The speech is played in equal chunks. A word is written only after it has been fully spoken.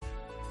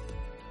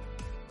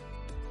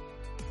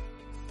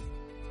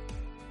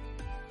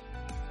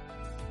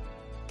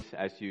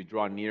as you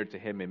draw near to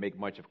Him and make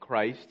much of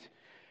Christ.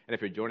 And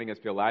if you're joining us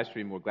via live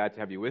stream, we're glad to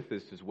have you with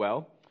us as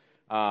well.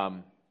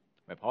 My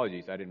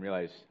apologies, I didn't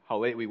realize how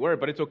late we were,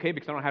 but it's okay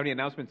because I don't have any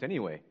announcements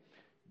anyway.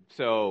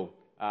 So,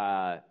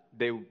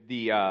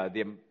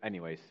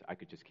 anyways, I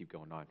could just keep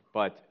going on.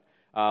 But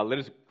let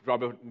us draw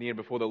near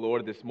before the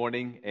Lord this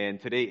morning.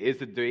 And today is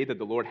the day that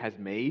the Lord has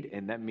made,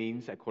 and that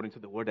means, according to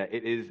the Word, that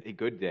it is a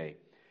good day.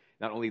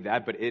 Not only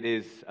that, but it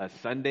is a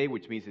Sunday,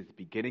 which means it's the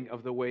beginning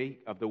of the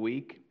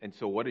week. And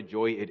so what a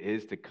joy it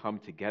is to come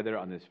together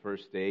on this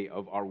first day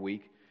of our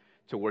week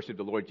to worship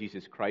the Lord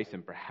Jesus Christ.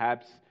 And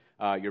perhaps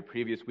your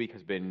previous week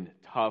has been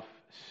tough,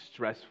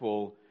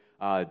 stressful,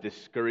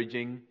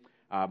 discouraging.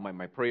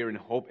 My prayer and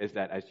hope is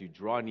that as you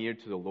draw near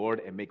to the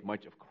Lord and make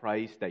much of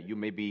Christ, that you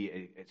may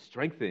be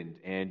strengthened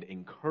and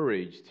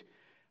encouraged,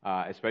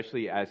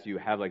 especially as you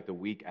have like the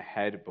week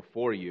ahead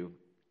before you.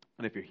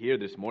 And if you're here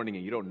this morning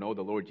and you don't know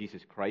the Lord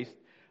Jesus Christ,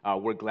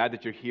 we're glad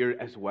that you're here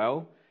as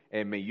well.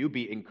 And may you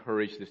be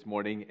encouraged this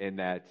morning, and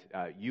that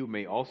you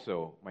may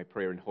also, my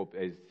prayer and hope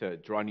is to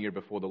draw near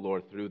before the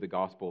Lord through the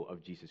gospel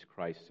of Jesus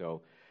Christ.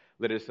 So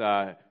let us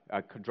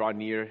draw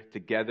near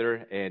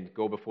together and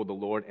go before the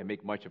Lord and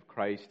make much of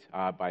Christ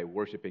by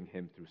worshiping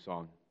Him through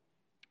song.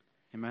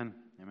 Amen.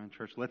 Amen,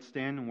 church. Let's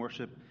stand and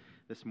worship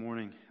this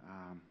morning.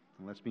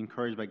 And let's be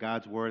encouraged by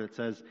God's word. It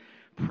says,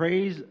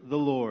 "Praise the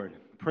Lord.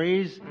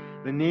 Praise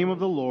the name of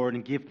the Lord,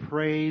 and give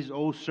praise,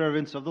 O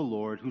servants of the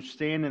Lord, who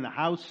stand in the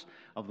house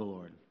of the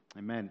Lord."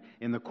 Amen.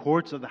 In the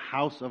courts of the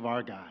house of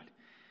our God.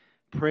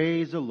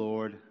 Praise the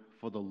Lord,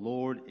 for the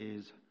Lord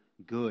is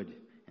good,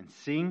 and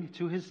sing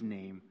to His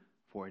name,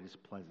 for it is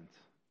pleasant.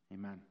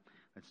 Amen.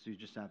 Let's do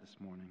just that this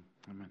morning.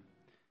 Amen.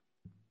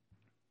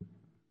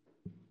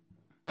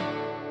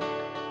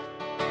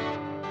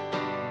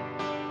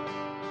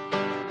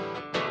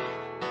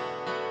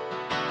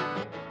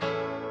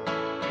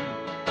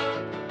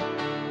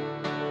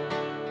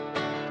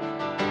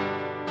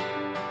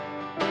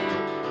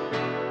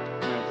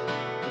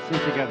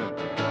 Together.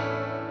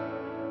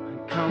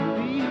 Come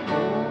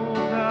behold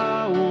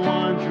the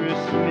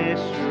wondrous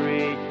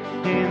mystery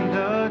in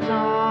the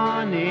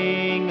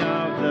dawning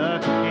of the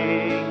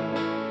King.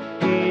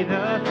 He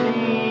the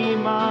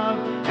theme of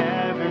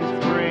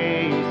heaven's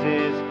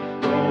praises,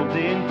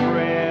 golden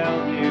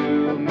frail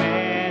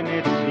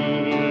humanity.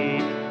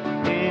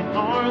 In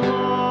our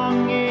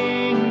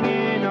longing,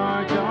 in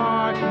our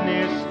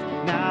darkness,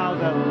 now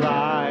the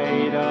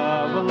light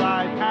of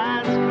life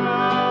has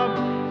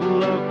come.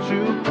 Look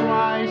to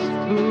Christ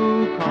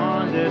who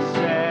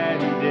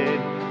condescended,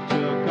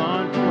 took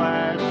on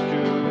flesh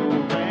to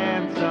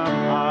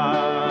ransom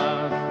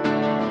us.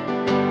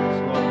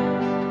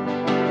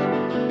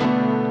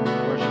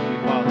 Worship you,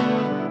 Father.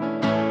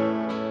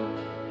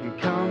 And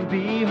come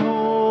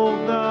behold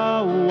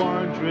the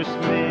wondrous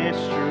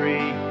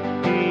mystery,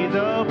 He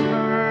the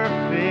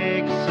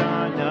perfect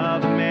Son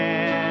of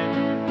Man.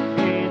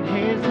 In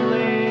His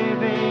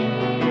living,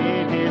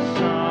 in His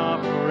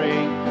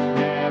suffering,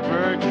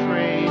 never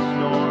trace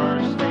nor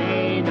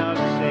stain of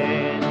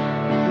sin.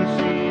 And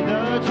see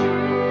the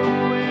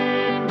true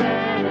and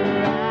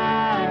better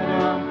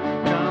Adam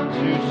come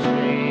to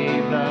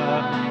save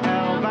the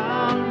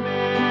hell-bound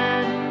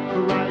man.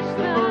 Christ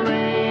the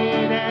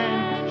great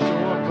and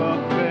sure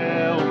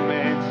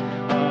fulfillment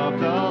of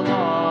the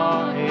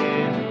law,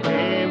 in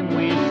Him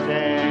we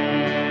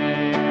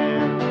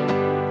stand.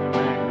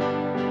 Amen.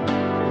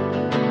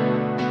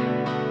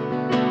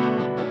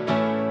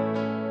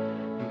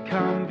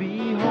 Come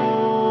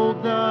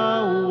behold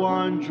the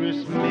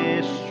wondrous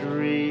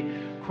mystery,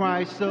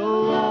 Christ the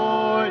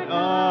Lord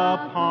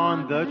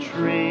upon the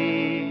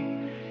tree.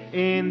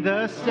 In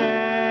the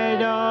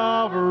stead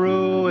of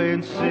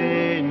ruined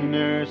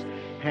sinners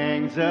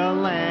hangs a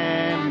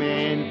lamb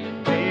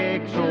in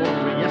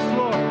victory. Yes,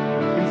 Lord.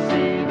 And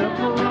see the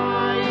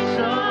price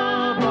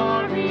of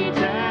our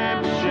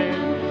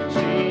redemption.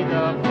 See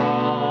the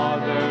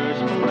Father's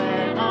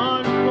plan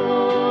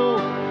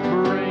unfold,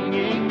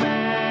 bringing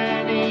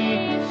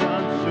many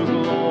sons to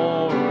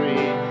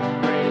glory,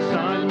 grace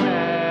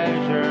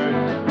unmeasured,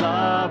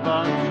 love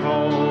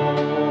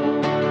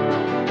untold.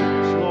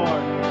 Yes,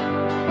 Lord.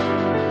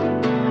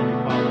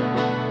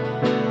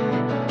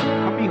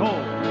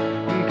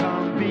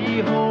 Come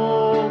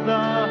behold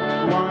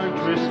the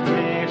wondrous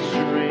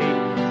mystery,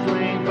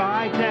 slain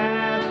by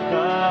death,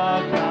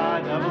 the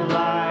God of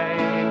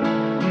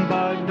life.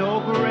 But no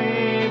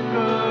grave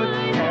could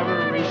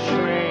ever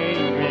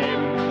restrain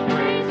Him.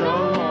 Praise the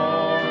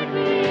Lord,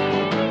 He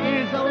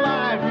is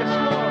alive. Yes,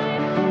 Lord.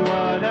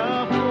 What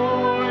a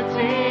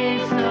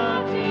foretaste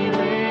of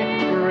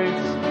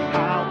deliverance,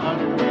 how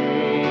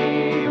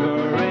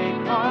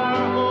unwavering our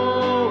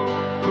hope.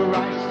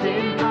 Christ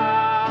in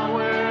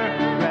power,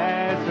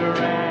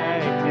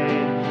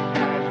 resurrected,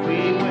 as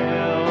we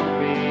will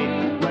be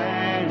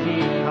when He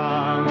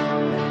comes.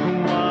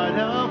 What a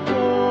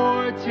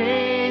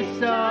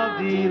foretaste of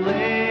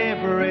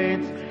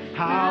deliverance,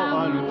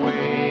 how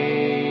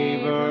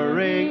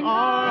unwavering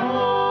our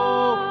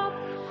hope.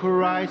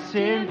 Christ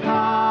in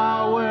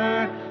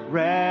power,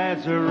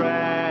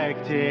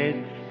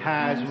 resurrected,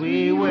 as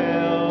we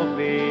will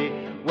be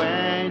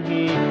when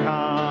He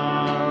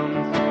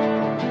comes.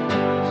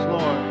 Yes,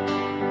 Lord.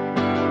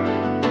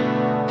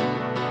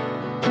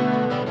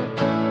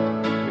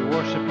 We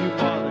worship You,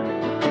 Father.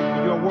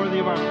 You are worthy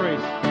of our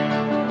praise.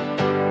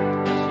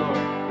 Yes, Lord.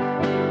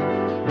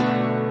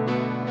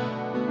 Amen.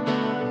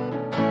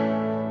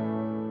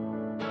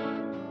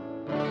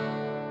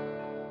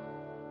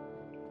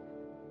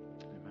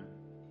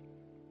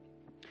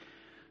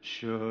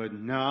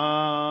 Should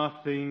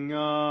nothing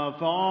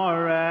of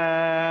our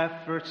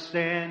efforts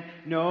stand,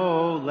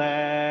 no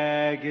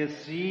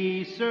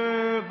legacy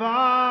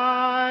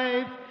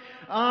survive,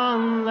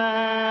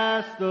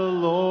 unless the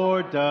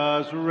Lord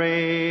does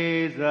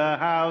raise a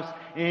house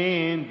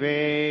in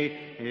vain,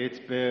 its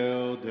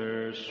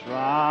builders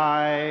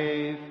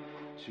strive.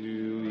 To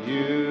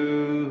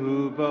you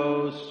who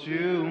boast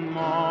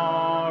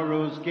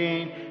tomorrow's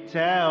gain,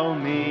 tell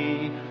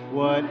me,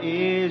 what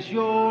is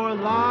your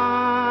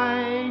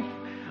life?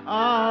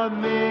 A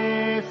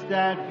mist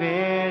that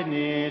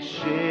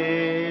vanishes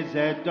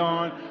at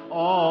dawn,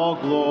 all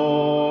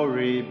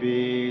glory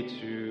be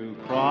to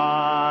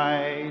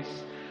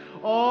Christ.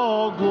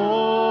 All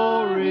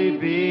glory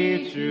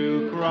be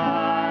to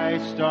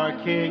Christ our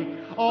King.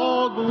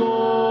 All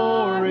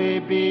glory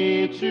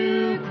be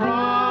to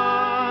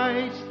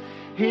Christ.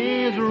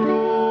 His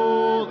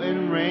rule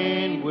and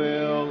reign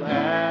will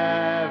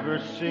ever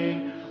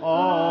sing.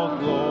 All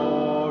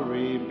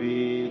glory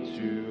be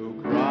to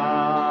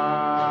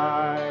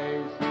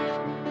Christ.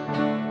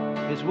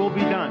 His will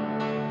be done.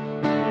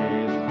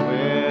 His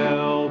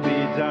will be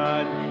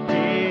done.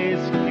 His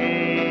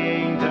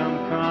kingdom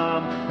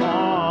come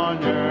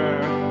on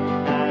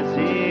earth as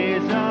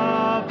is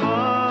above.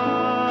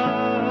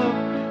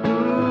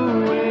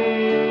 Who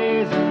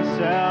is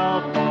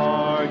Himself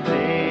our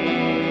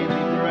daily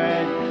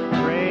bread?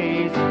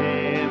 Praise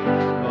Him,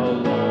 the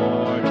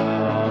Lord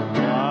of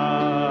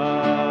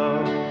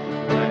love.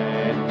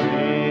 Let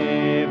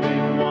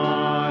living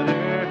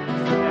water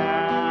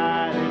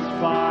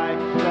satisfy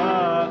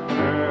the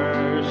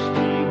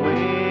thirsty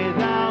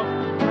without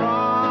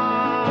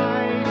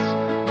price.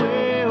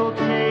 We'll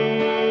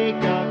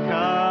take a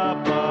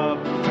cup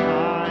of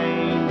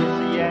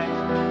kindness, yes,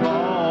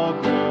 all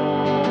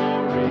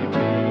glory be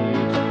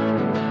to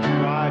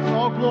Christ.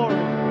 All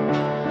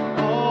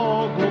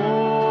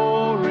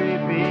glory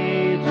be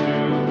to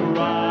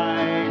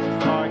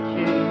Christ our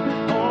King.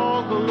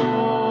 All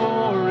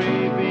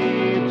glory be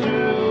to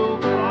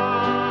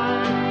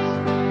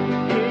Christ.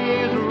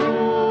 His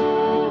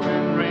rule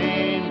and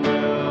reign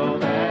will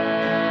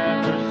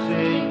ever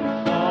sing.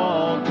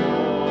 All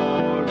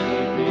glory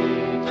be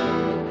to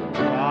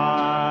Christ.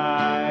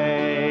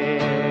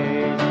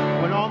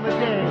 When on the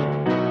day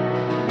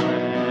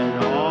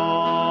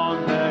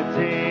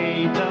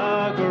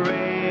the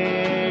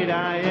great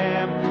I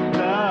am,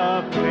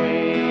 the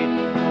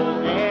faithful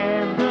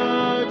and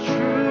the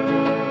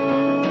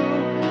true,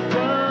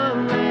 the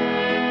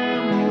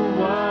Lamb who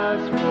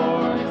was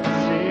for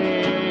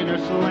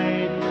sinners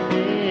slain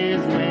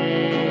is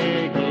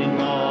making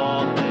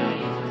all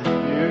things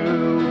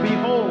new.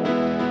 Behold,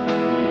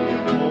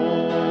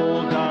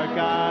 our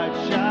God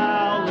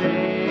shall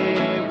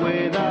live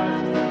with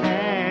us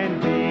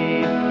and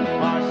be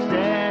our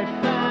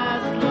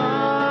steadfast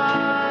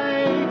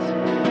light,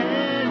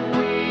 and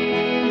we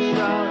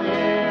shall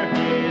heir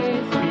His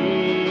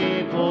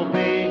people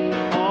be.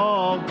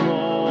 All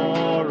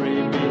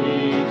glory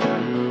be to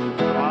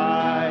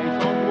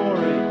Christ.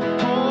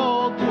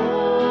 All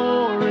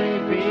glory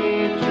be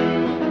to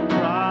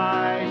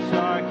Christ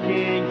our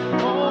King.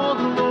 All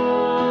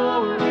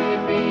glory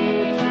be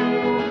to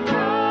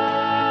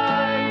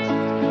Christ.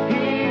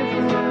 His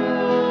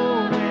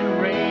rule and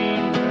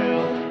reign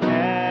will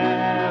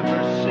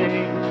ever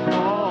sing.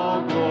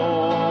 All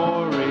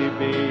glory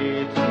be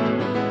to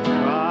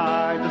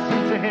Christ. Let's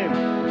sing to Him.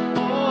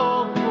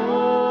 All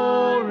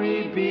glory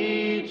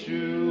be to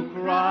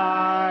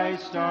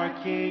Christ our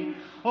King.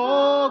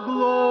 All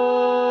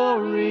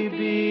glory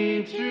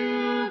be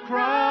to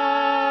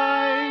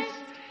Christ.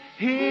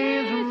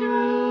 His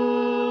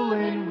rule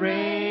and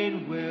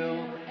reign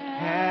will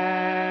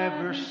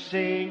ever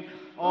sing.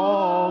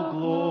 All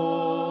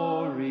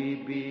glory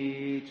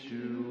be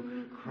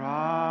to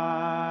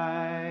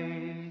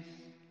Christ.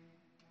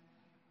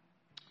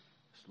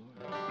 Yes,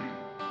 Lord.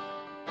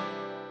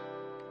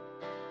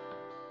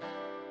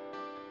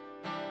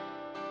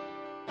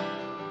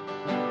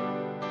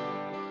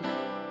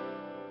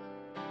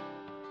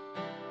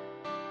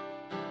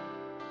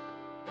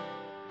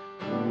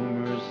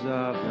 Rumors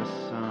of the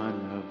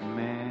Son of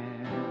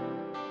Man,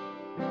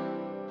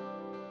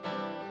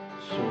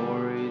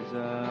 stories of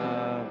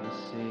a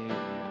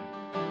Savior,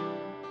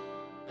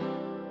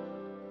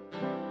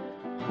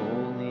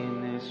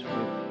 holiness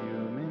with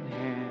human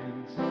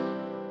hands,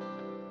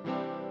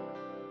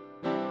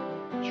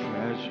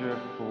 treasure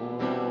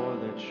for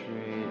the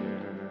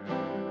traitor.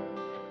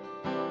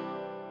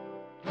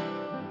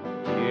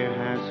 No ear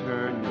has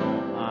heard,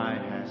 no eye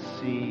has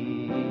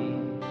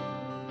seen.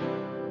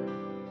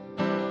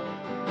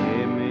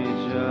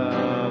 Image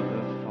of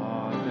the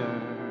Father,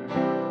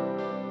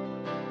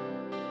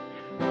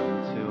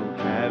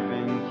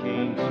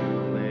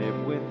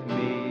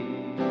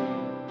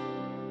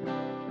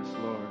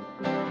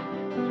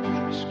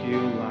 you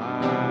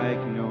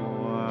like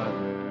no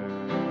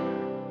other.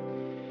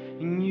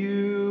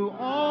 You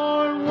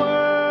are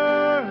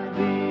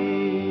worthy.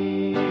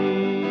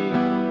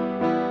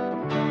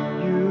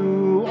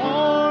 You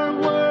are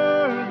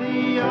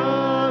worthy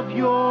of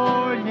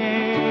your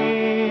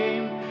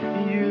name.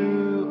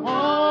 You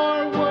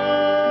are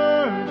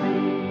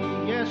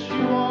worthy. Yes,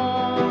 you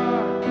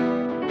are.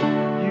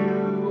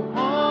 You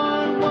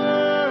are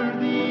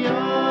worthy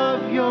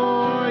of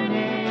your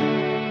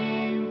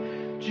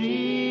name,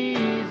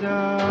 Jesus.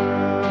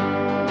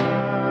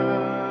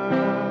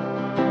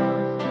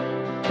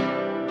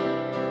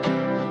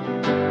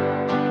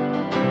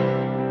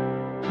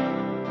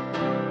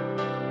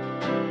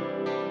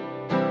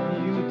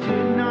 You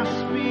did not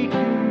speak,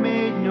 you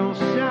made no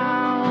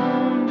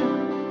sound.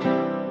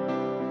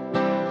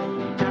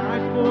 You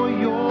died for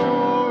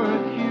your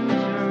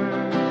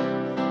accusers.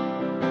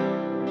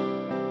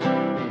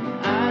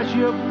 As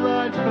your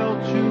blood fell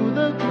to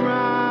the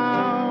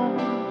ground,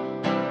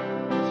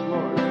 yes,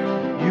 Lord,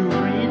 you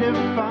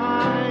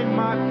redefined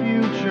my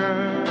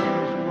future.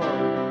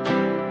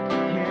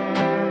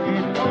 Yeah,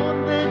 and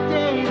on the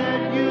day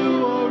that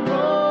you arose,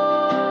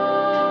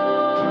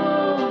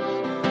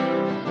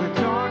 the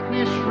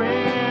darkness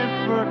ran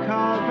for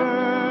cover.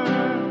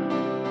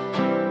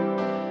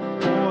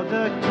 For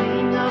the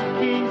King of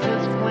Kings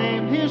has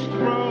claimed his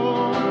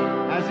throne,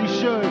 as he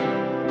should,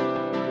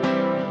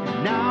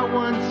 now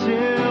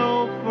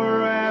until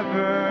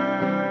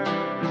forever.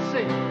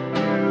 Sing.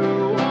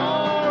 You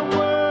are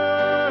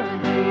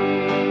worthy.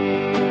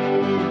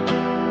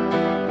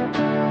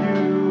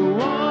 You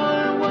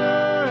are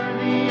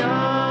worthy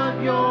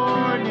of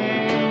your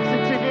name.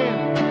 Sing to him.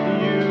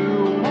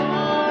 You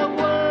are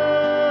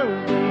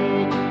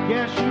worthy.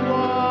 Yes, you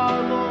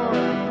are,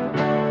 Lord.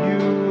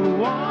 You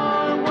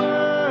are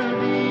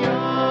worthy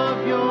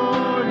of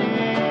your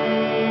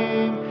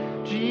name,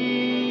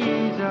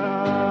 Jesus.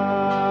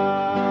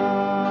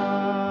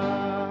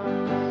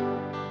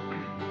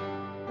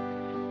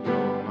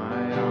 You're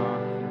my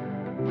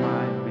author,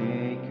 my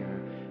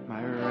maker,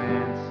 my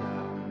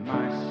ransom,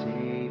 my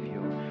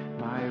savior,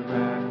 my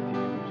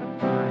refuge,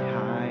 my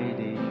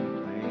hiding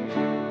place.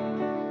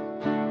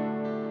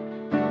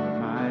 You're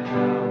my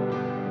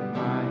helper,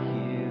 my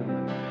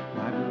healer,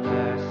 my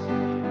blessed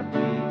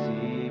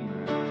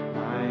redeemer,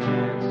 my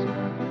answer,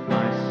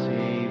 my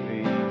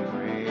saving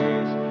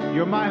grace.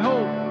 You're my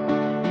hope.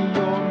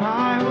 You're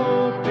my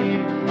hope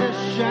in the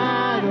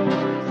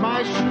shadows,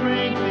 my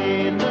strength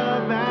in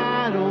the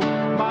battle,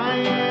 my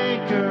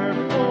anchor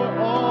for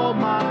all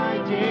my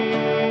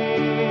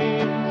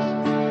days.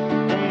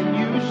 And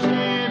you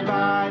stand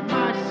by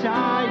my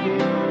side,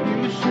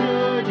 and you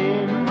stood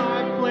in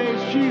my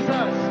place.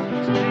 Jesus,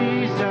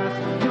 Jesus,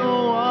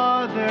 no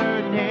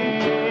other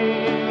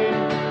name.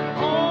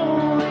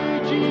 Only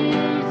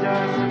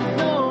Jesus,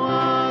 no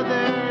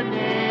other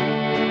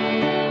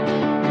name.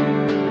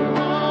 You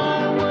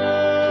are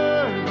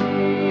worthy.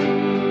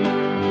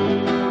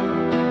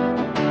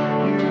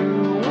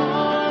 You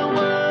are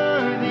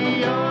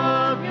worthy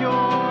of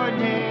your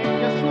name.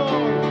 Yes,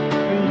 Lord.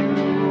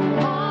 You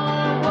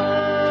are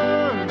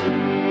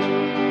worthy.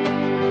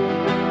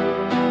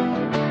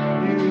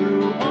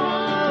 You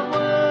are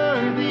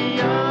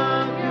worthy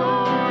of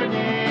your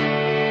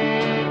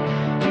name.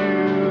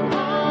 You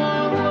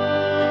are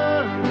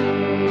worthy.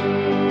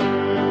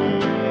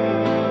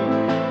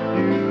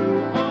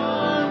 You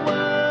are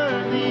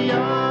worthy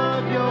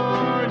of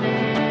your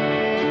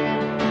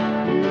name.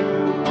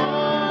 You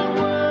are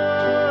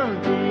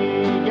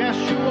worthy. Yes,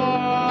 you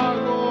are,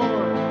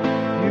 Lord.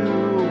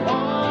 You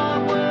are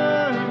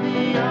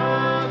worthy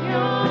of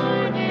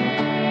your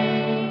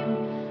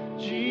name,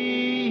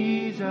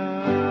 Jesus.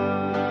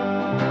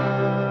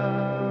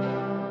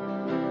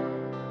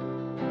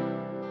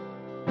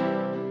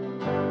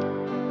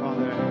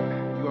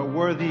 Father, you are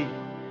worthy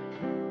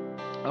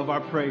of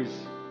our praise.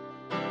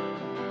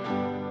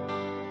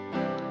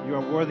 You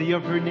are worthy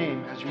of your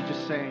name, as we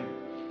just sang.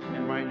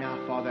 And right now,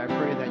 Father, I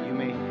pray that you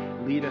may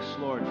lead us,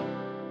 Lord,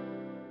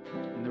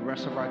 in the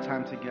rest of our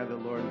time together,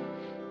 Lord,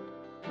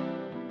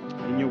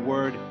 in your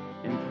word,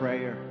 in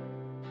prayer.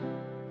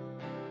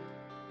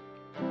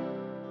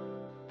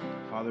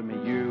 Father, may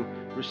you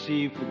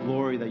receive the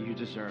glory that you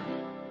deserve.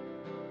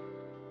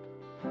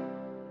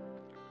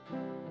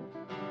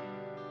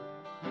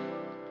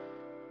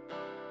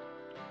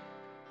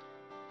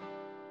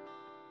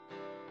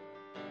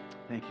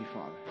 Thank you,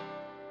 Father.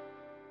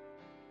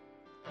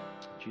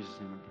 In Jesus'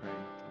 name I pray.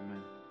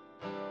 Amen.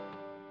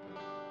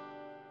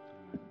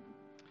 Amen.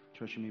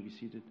 Church, you may be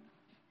seated.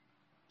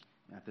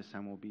 At this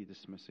time, we'll be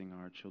dismissing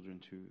our children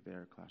to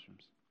their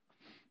classrooms.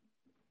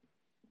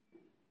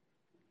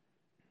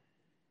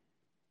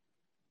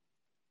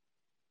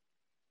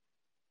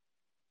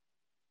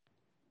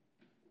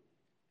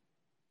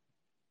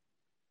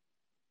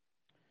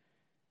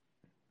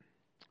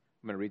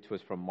 I'm going to read to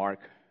us from Mark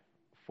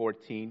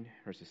 14,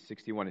 verses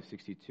 61 and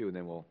 62, and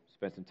then we'll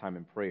spend some time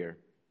in prayer.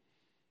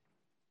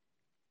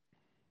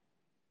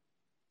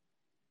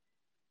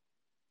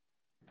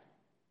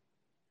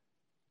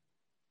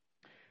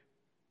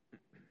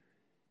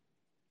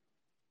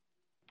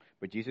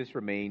 But Jesus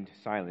remained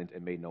silent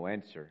and made no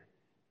answer.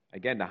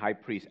 Again, the high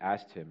priest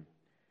asked him,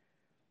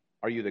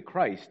 "Are you the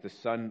Christ, the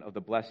Son of the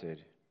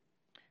Blessed?"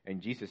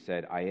 And Jesus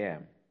said, "I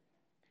am.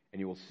 And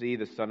you will see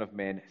the Son of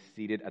Man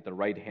seated at the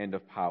right hand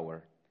of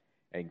power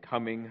and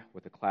coming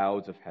with the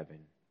clouds of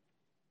heaven."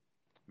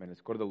 Amen.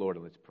 Let's go to the Lord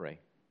and let's pray.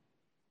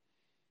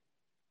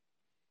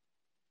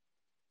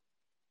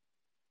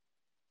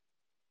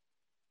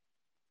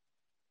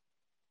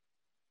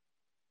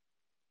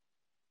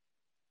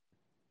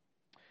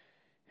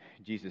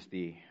 Jesus,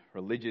 the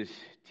religious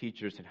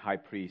teachers and high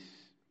priests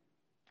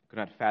could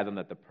not fathom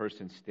that the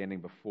person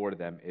standing before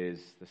them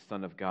is the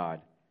Son of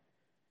God.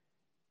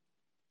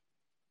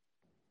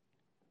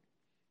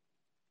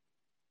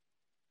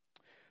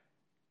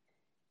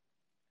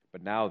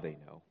 But now they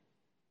know.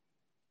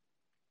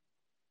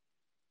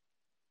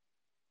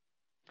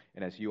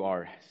 And as you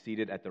are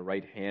seated at the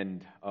right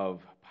hand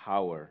of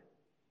power,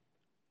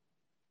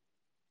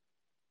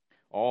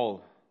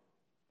 all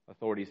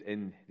authorities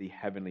in the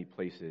heavenly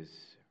places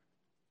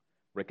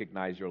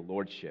recognize your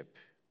lordship,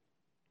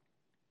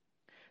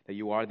 that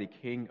you are the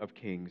King of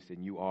kings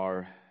and you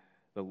are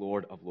the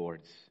Lord of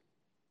lords.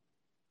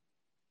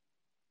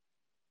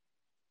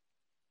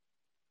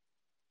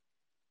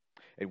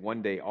 And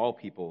one day all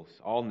peoples,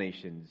 all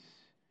nations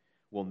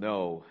will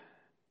know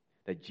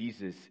that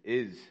Jesus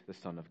is the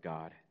Son of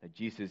God, that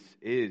Jesus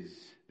is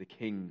the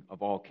King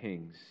of all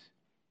kings,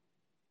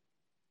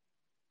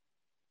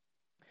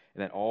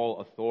 and that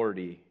all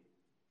authority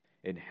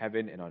in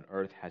heaven and on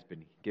earth has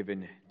been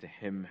given to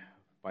him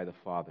by the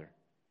Father.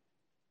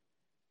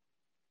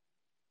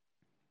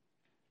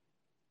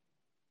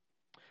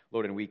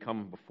 Lord, and we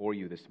come before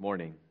you this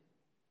morning,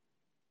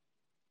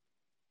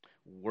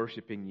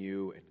 worshiping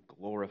you and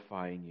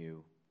glorifying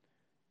you,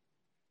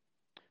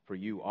 for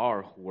you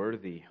are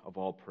worthy of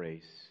all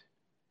praise,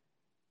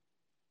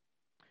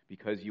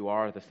 because you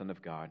are the Son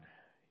of God,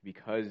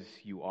 because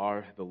you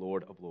are the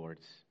Lord of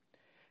lords,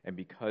 and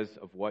because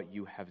of what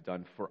you have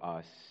done for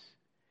us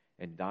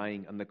and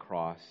dying on the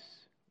cross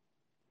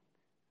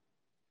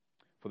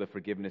for the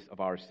forgiveness of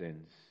our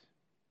sins.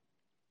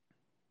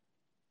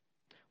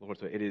 Lord,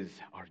 so it is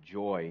our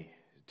joy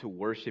to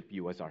worship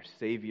you as our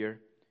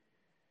Savior,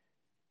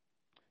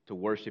 to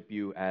worship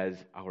you as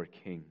our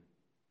King.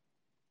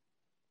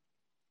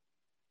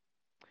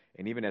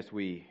 And even as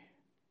we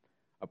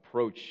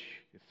approach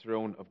the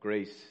throne of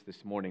grace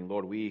this morning,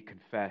 Lord, we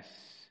confess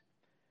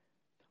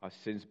our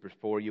sins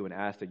before you and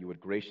ask that you would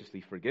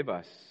graciously forgive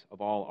us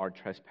of all our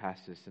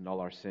trespasses and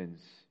all our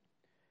sins.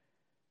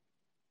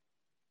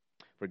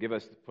 Forgive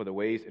us for the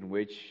ways in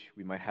which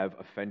we might have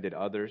offended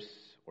others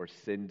or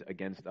sinned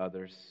against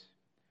others.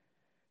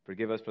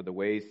 Forgive us for the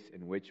ways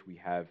in which we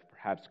have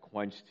perhaps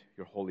quenched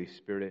your Holy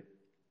Spirit.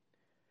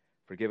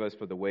 Forgive us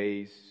for the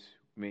ways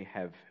we may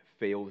have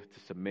failed to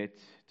submit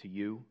to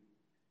you.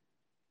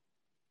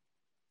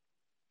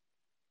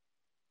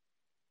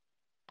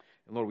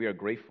 And Lord, we are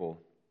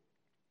grateful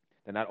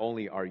that not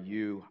only are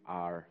you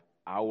our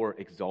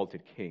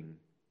exalted King,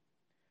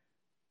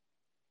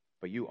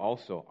 but you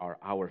also are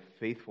our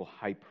faithful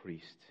high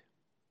priest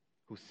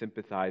who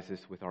sympathizes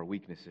with our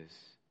weaknesses.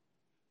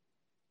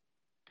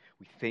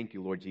 We thank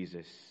you, Lord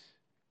Jesus,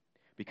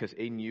 because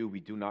in you we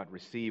do not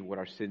receive what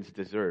our sins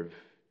deserve.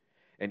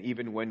 And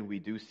even when we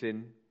do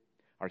sin,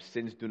 our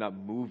sins do not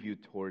move you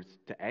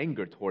to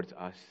anger towards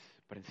us,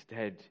 but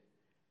instead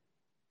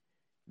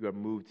you are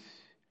moved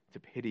to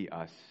pity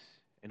us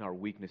in our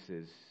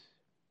weaknesses,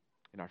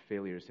 in our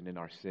failures, and in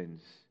our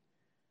sins.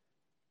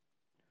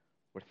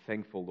 We're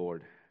thankful,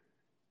 Lord,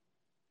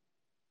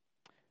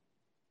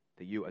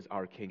 that you as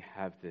our King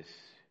have this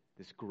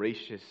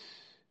gracious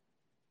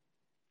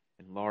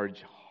and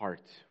large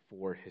heart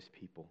for his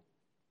people.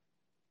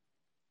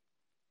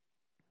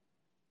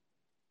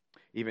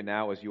 Even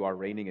now, as you are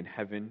reigning in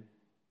heaven,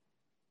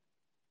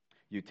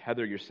 you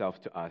tether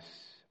yourself to us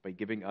by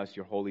giving us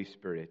your Holy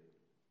Spirit.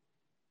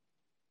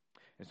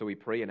 And so we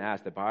pray and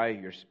ask that by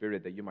your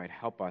Spirit that you might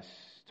help us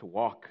to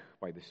walk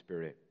by the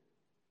Spirit.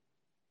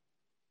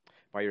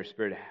 By your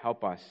Spirit,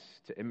 help us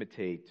to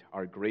imitate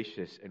our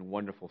gracious and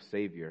wonderful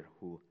Savior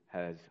who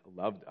has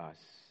loved us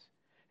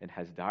and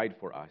has died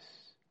for us.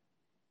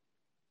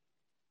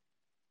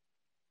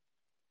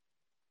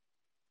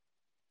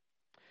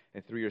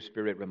 And through your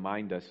Spirit,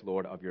 remind us,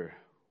 Lord, of your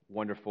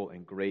wonderful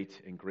and great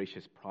and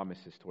gracious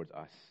promises towards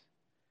us.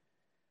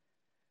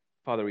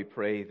 Father, we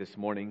pray this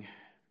morning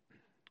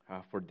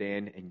for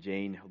Dan and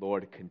Jane.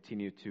 Lord,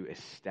 continue to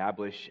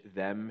establish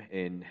them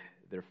in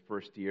their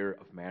first year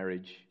of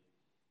marriage.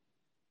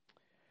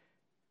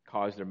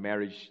 Cause their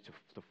marriage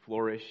to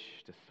flourish,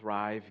 to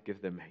thrive.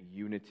 Give them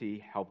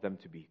unity. Help them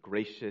to be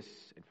gracious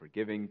and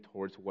forgiving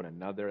towards one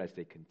another as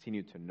they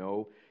continue to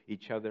know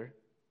each other.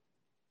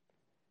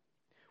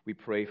 We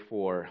pray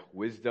for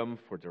wisdom,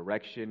 for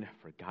direction,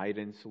 for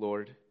guidance,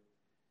 Lord.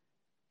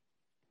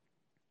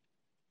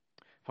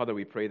 Father,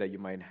 we pray that you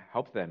might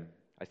help them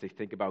as they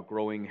think about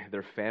growing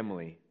their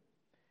family,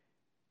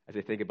 as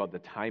they think about the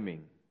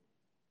timing.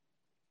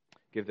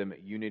 Give them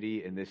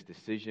unity in this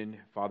decision.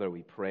 Father,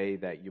 we pray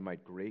that you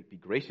might be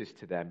gracious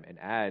to them and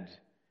add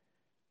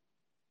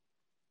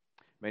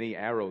many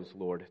arrows,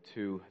 Lord,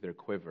 to their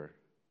quiver.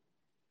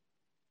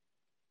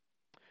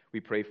 We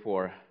pray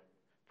for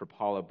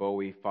Paula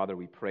Bowie. Father,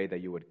 we pray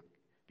that you would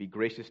be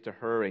gracious to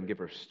her and give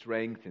her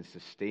strength and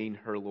sustain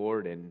her,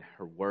 Lord, in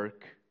her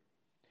work.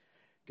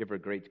 Give her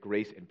great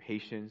grace and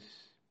patience.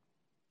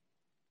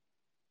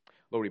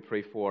 Lord, we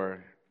pray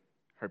for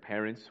her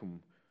parents,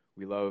 whom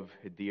we love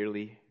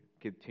dearly.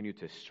 Continue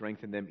to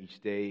strengthen them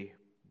each day.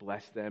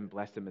 Bless them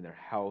in their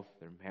health,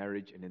 their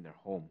marriage, and in their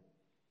home.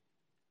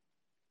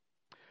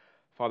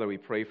 Father, we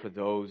pray for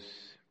those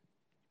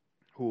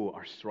who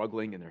are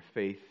struggling in their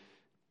faith.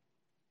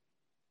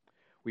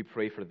 We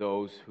pray for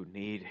those who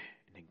need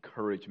an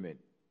encouragement.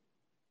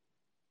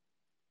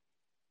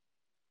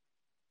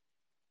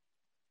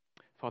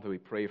 Father, we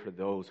pray for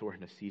those who are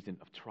in a season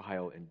of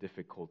trial and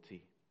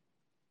difficulty.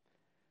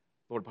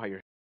 Lord, by your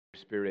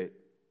Spirit,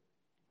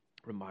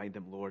 remind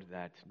them, Lord,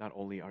 that not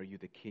only are you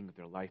the King of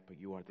their life, but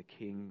you are the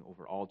King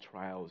over all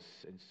trials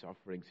and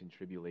sufferings and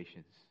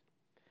tribulations.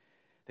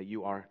 That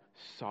you are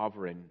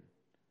sovereign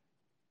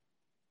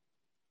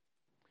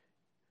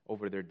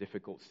over their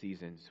difficult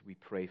seasons. We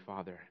pray,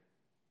 Father,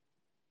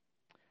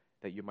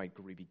 that you might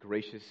be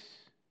gracious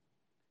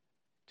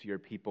to your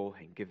people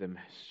and give them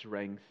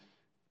strength.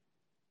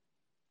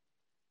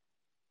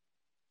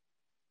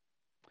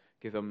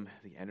 Give them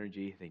the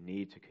energy they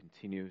need to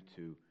continue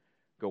to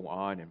go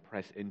on and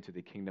press into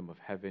the kingdom of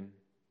heaven.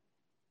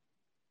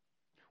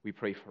 We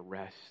pray for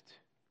rest.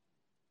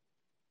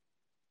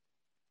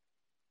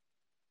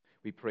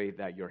 We pray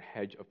that your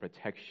hedge of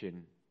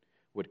protection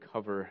would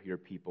cover your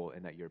people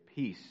and that your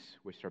peace,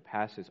 which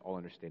surpasses all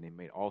understanding,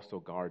 may also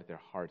guard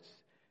their hearts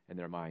and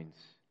their minds.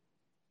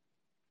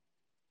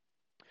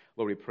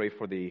 Lord, we pray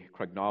for the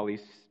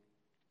Cragnalis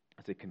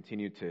as they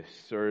continue to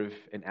serve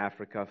in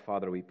Africa.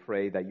 Father, we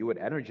pray that you would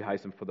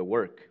energize them for the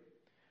work.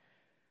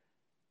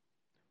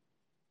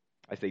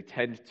 As they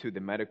tend to the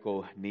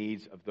medical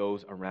needs of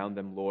those around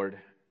them, Lord,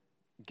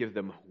 give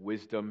them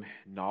wisdom,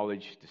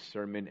 knowledge,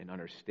 discernment, and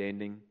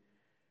understanding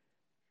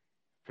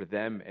for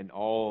them and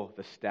all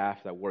the staff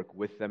that work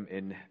with them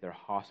in their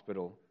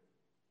hospital.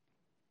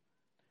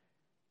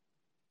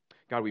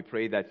 God, we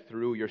pray that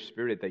through your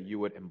Spirit that you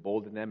would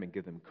embolden them and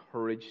give them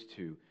courage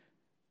to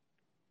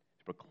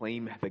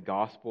proclaim the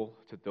gospel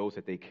to those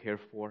that they care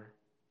for.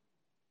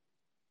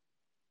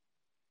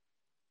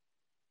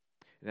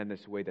 And in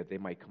this way that they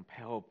might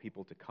compel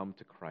people to come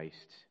to Christ.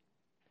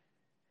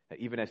 That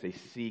even as they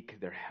seek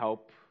their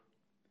help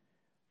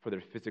for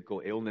their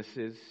physical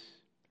illnesses,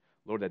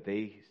 Lord, that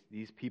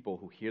these people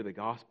who hear the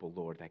gospel,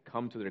 Lord, that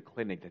come to their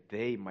clinic, that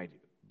they might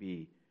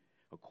be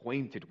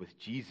acquainted with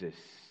Jesus,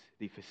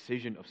 the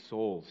physician of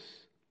souls,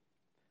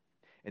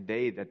 and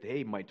that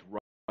they might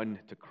run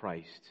to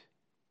Christ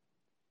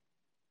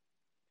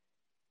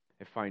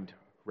and find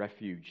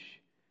refuge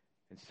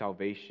and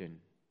salvation.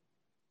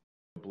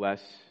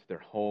 Bless their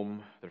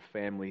home, their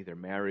family, their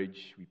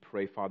marriage. We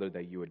pray, Father,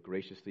 that you would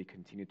graciously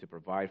continue to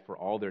provide for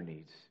all their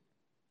needs.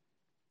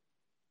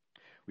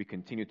 We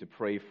continue to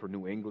pray for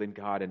New England,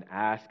 God, and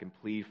ask and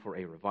plead for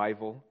a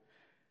revival.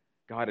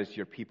 God, as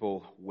your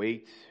people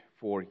wait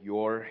for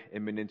your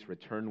imminent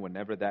return,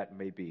 whenever that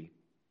may be,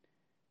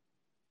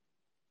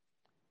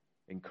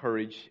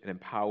 encourage and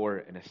empower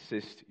and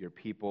assist your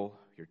people,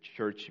 your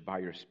church, by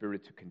your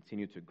Spirit to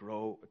continue to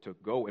grow, to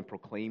go and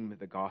proclaim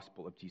the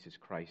gospel of Jesus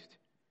Christ,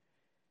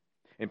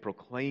 and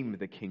proclaim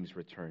the King's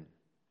return,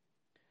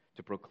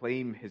 to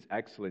proclaim his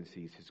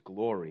excellencies, his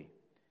glory,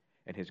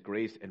 and his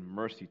grace and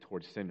mercy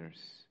towards sinners.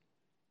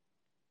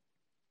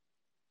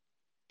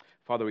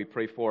 Father, we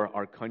pray for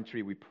our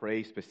country. We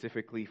pray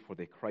specifically for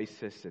the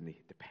crisis and the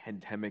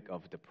pandemic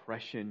of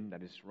depression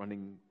that is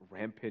running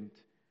rampant.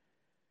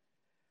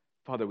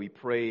 Father, we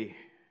pray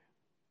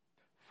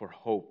for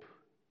hope.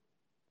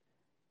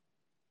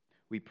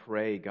 We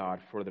pray, God,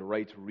 for the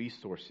right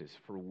resources,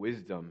 for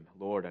wisdom,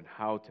 Lord, on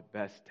how to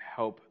best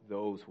help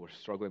those who are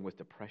struggling with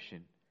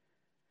depression.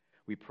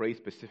 We pray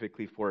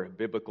specifically for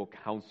biblical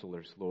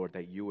counselors, Lord,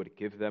 that you would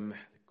give them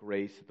the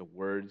grace, the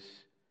words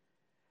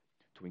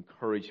to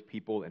encourage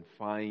people and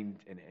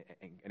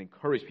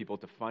encourage people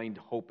to find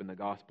hope in the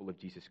gospel of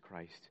Jesus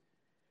Christ.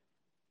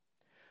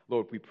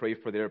 Lord, we pray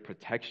for their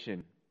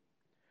protection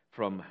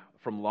from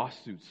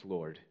lawsuits,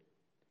 Lord,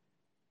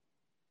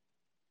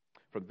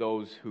 from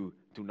those who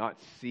do not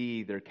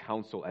see their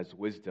counsel as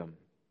wisdom.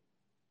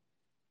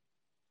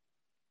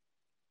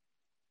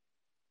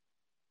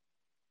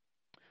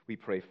 We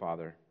pray,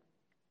 Father,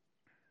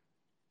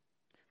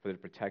 for their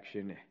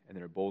protection and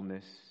their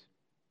boldness.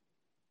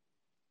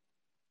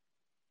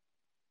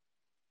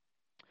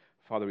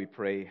 Father, we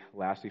pray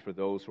lastly for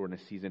those who are in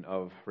a season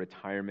of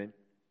retirement.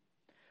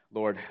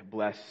 Lord,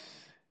 bless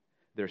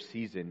their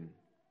season,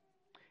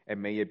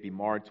 and may it be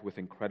marked with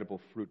incredible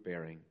fruit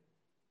bearing.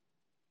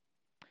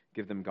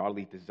 Give them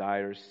godly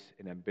desires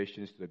and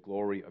ambitions to the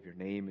glory of your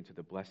name and to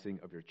the blessing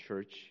of your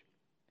church.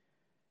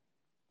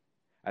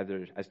 As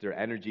their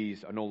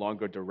energies are no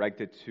longer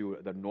directed to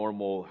the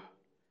normal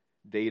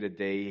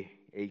day-to-day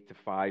 8 to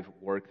 5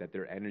 work, that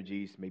their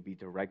energies may be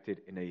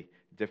directed in a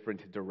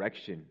different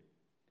direction,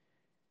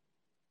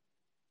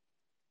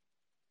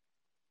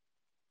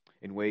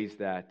 in ways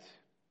that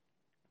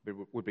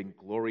would bring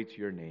glory to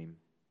your name.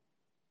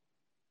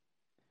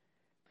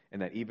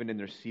 And that even in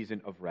their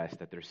season of rest,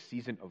 that their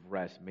season of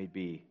rest may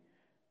be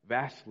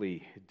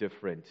vastly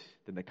different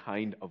than the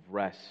kind of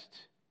rest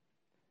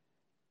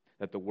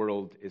that the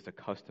world is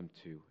accustomed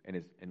to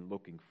and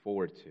looking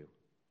forward to.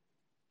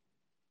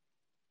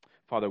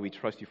 Father, we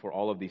trust you for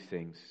all of these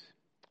things,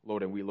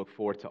 Lord, and we look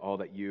forward to all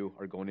that you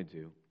are going to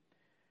do.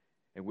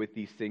 And with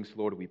these things,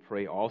 Lord, we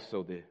pray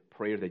also the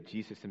prayer that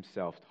Jesus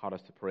himself taught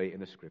us to pray in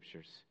the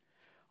Scriptures.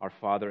 Our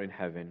Father in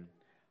heaven,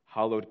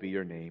 hallowed be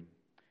your name.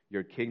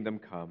 Your kingdom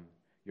come,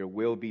 your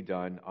will be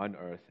done on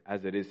earth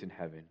as it is in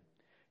heaven.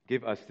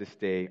 Give us this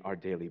day our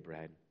daily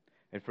bread,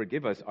 and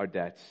forgive us our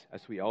debts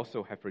as we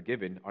also have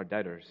forgiven our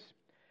debtors.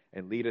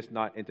 And lead us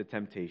not into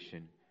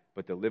temptation,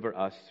 but deliver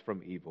us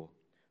from evil.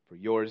 For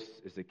yours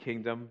is the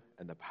kingdom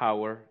and the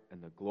power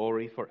and the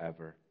glory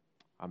forever.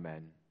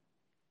 Amen.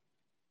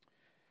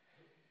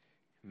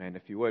 Amen.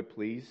 If you would,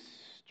 please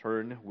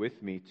turn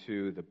with me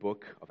to the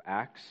book of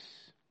Acts.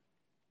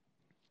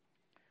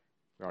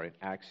 We are in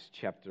Acts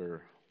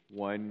chapter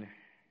 1,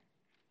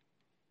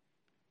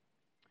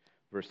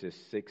 verses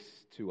 6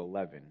 to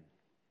 11.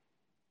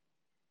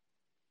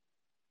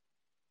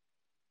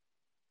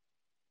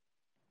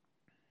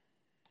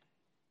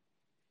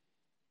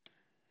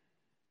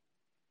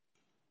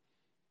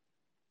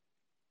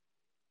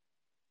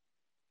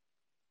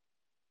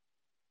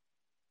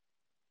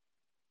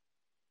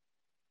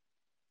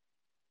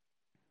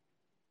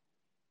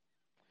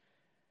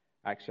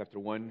 Acts chapter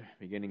 1,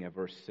 beginning at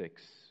verse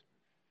 6.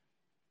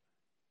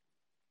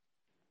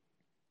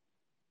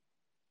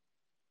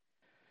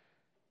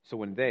 So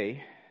when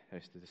they,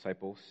 as the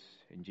disciples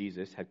and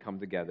Jesus, had come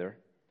together,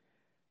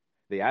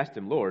 they asked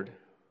him, Lord,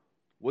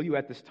 will you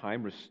at this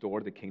time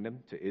restore the kingdom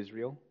to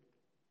Israel?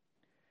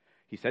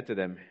 He said to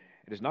them,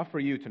 it is not for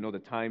you to know the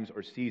times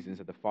or seasons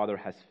that the Father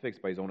has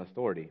fixed by his own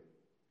authority,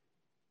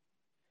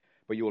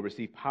 but you will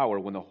receive power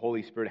when the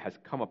Holy Spirit has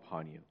come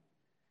upon you.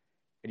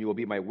 And you will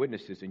be my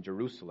witnesses in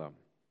Jerusalem,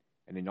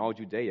 and in all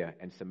Judea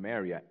and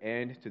Samaria,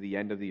 and to the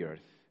end of the earth.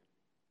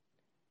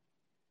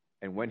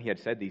 And when he had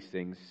said these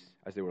things,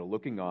 as they were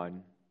looking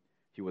on,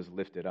 he was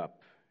lifted up,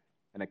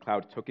 and a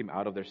cloud took him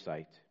out of their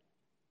sight.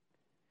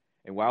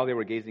 And while they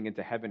were gazing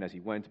into heaven as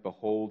he went,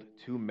 behold,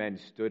 2 men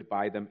stood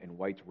by them in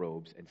white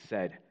robes, and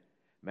said,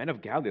 Men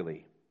of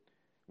Galilee,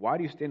 why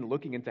do you stand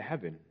looking into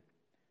heaven?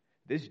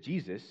 This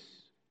Jesus,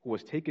 who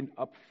was taken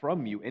up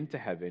from you into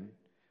heaven,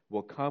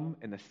 will come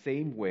in the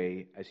same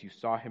way as you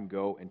saw him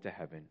go into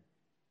heaven.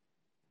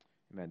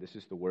 Amen. This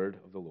is the word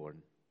of the Lord.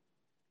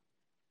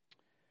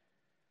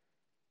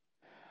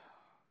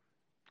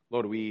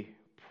 Lord, we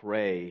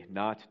pray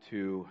not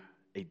to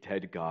a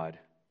dead God.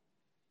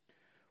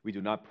 We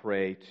do not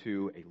pray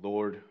to a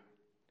Lord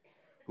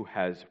who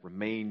has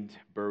remained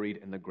buried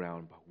in the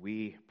ground, but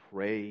we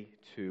pray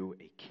to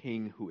a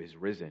King who is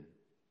risen.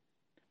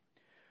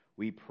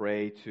 We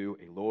pray to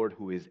a Lord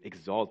who is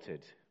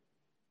exalted.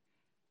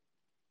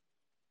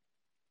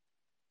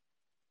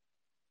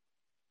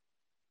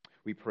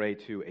 We pray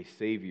to a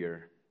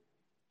Savior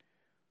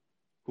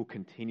who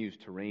continues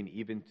to reign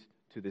even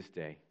to this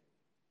day.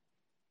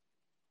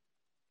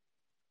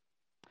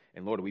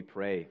 And Lord, we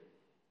pray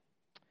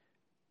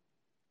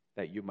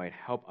that you might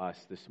help us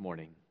this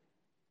morning.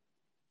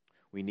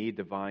 We need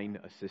divine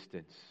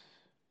assistance.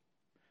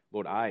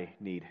 Lord, I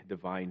need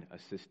divine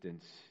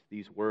assistance.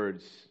 These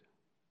words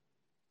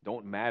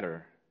don't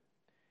matter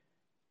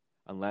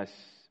unless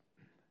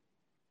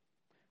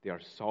they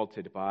are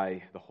salted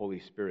by the Holy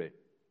Spirit.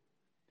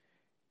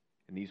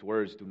 And these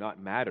words do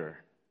not matter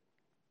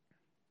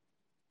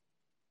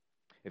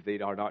if they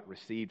are not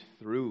received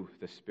through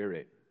the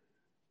Spirit.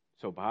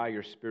 So by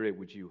your Spirit,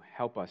 would you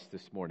help us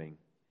this morning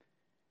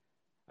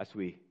as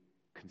we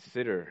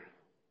consider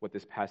what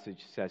this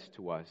passage says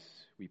to us?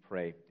 We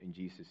pray in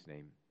Jesus'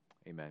 name.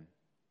 Amen.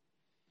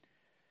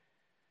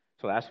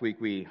 So last week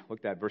we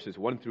looked at verses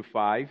 1 through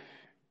 5.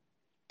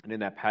 And in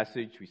that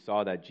passage we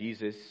saw that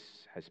Jesus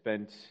has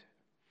spent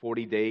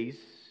 40 days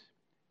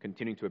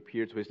continuing to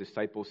appear to his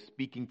disciples,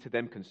 speaking to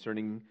them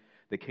concerning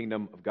the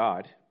kingdom of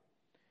God.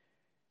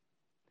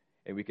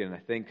 And we can, I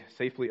think,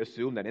 safely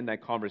assume that in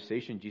that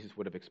conversation, Jesus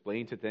would have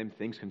explained to them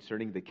things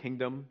concerning the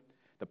kingdom,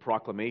 the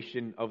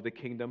proclamation of the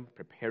kingdom,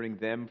 preparing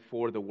them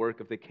for the work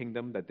of the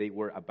kingdom that they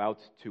were about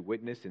to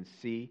witness and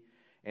see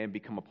and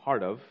become a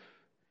part of.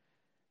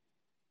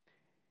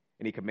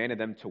 And he commanded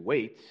them to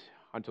wait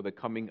until the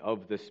coming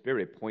of the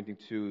Spirit, pointing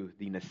to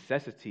the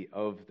necessity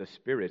of the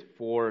Spirit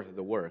for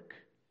the work.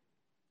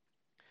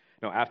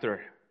 Now, after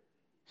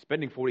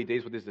spending 40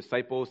 days with his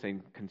disciples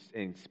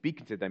and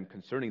speaking to them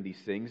concerning these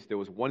things, there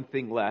was one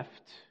thing left,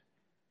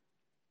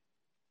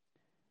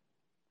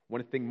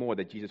 one thing more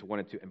that Jesus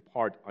wanted to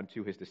impart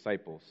unto his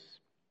disciples.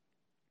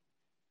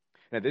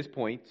 And at this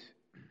point,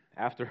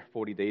 after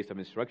 40 days of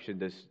instruction,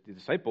 the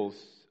disciples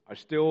are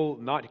still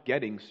not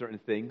getting certain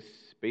things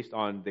based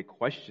on the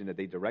question that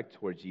they direct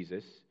towards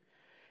Jesus.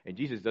 And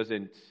Jesus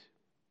doesn't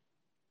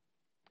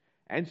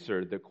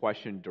answer the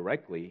question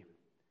directly,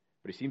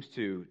 but he seems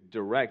to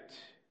direct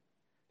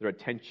their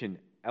attention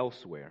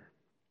elsewhere.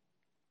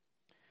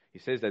 He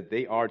says that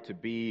they are to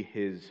be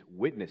his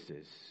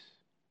witnesses.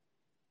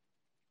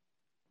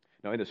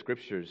 Now, in the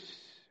scriptures,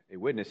 a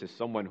witness is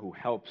someone who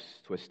helps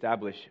to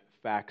establish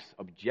facts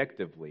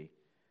objectively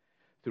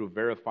through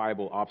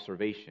verifiable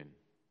observation.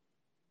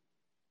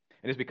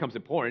 And this becomes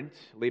important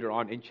later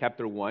on in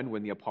chapter 1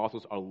 when the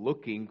apostles are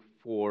looking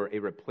for a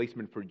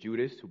replacement for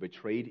Judas, who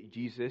betrayed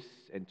Jesus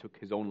and took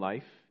his own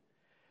life.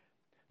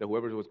 That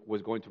whoever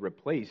was going to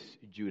replace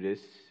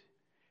Judas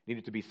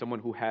needed to be someone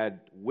who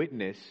had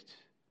witnessed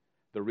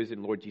the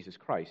risen Lord Jesus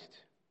Christ.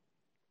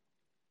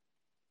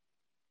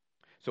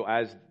 So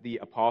as the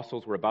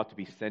apostles were about to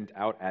be sent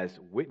out as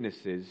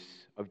witnesses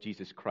of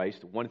Jesus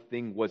Christ, one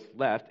thing was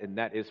left, and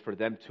that is for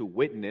them to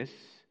witness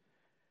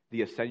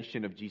the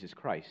ascension of Jesus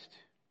Christ.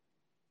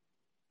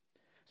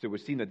 So we're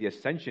seeing that the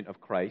ascension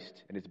of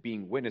Christ, and it's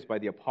being witnessed by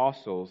the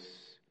apostles,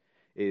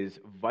 is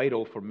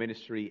vital for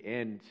ministry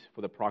and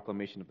for the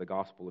proclamation of the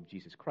gospel of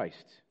Jesus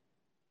Christ.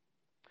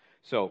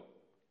 So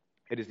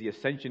it is the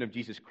ascension of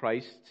Jesus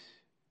Christ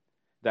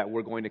that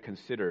we're going to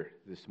consider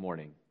this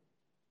morning.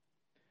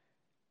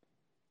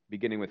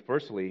 Beginning with,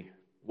 firstly,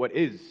 what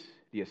is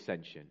the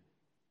ascension?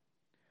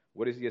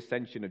 What is the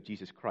ascension of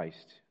Jesus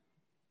Christ?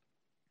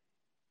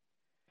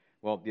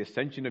 Well, the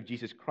ascension of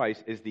Jesus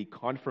Christ is the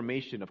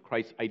confirmation of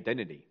Christ's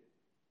identity.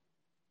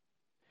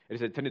 It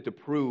is intended to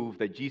prove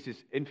that Jesus,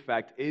 in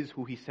fact, is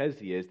who he says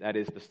he is, that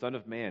is, the Son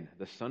of Man,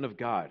 the Son of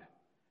God,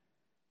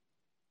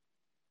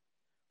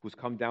 who's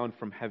come down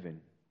from heaven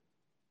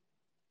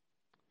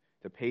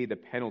to pay the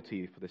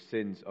penalty for the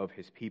sins of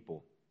his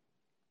people.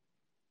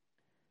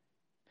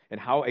 And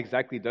how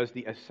exactly does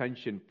the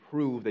ascension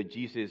prove that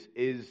Jesus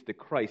is the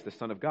Christ, the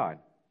Son of God?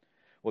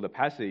 Well, the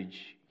passage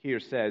here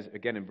says,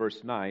 again in verse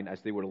 9, as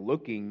they were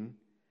looking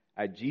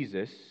at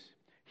Jesus,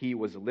 he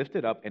was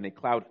lifted up and a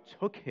cloud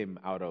took him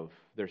out of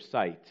their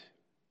sight.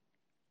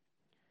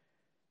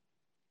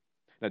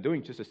 Now,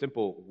 doing just a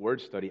simple word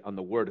study on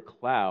the word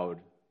cloud,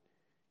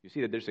 you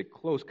see that there's a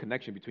close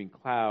connection between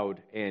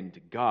cloud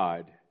and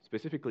God,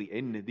 specifically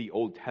in the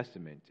Old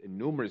Testament. In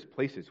numerous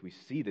places, we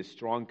see this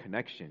strong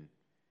connection.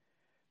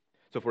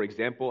 So, for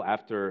example,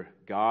 after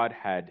God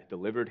had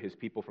delivered his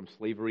people from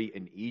slavery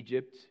in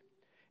Egypt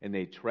and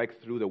they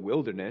trekked through the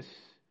wilderness,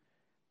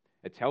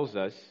 it tells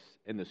us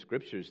in the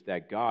scriptures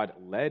that God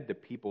led the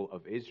people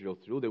of Israel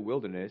through the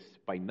wilderness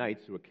by night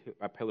through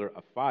a pillar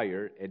of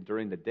fire, and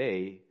during the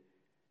day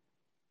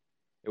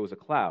it was a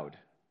cloud.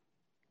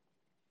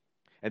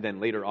 And then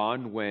later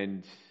on,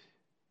 when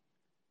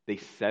they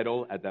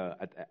settle at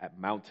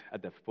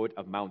the foot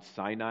of Mount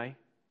Sinai,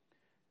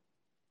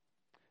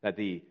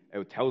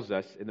 it tells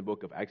us in the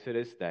book of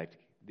Exodus that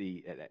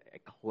a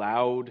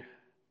cloud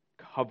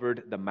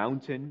covered the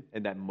mountain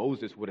and that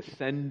Moses would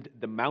ascend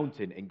the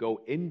mountain and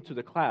go into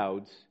the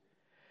clouds,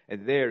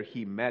 and there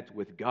he met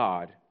with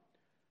God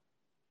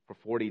for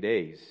 40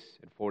 days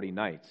and 40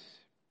 nights.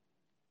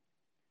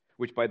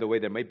 Which, by the way,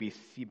 there might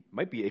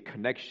be a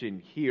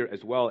connection here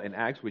as well in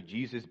Acts with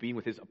Jesus being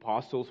with his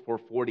apostles for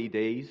 40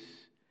 days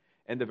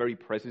and the very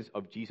presence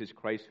of Jesus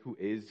Christ, who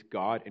is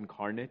God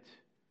incarnate.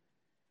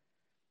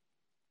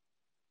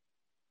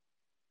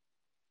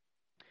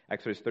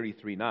 Exodus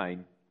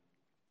 33:9,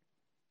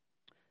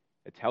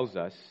 it tells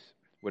us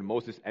when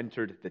Moses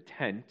entered the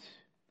tent,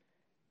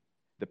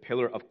 the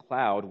pillar of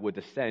cloud would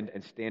descend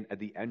and stand at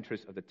the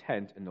entrance of the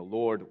tent, and the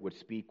Lord would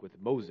speak with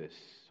Moses.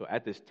 So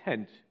at this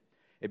tent,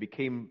 it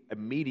became a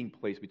meeting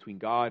place between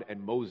God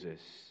and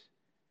Moses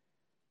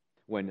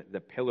when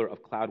the pillar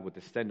of cloud would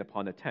descend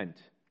upon the tent.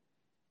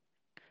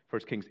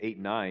 1 Kings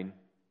 8:9,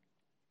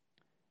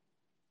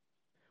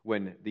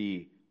 when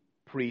the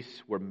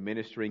priests were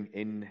ministering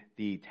in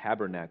the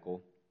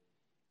tabernacle,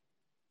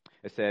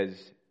 it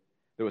says,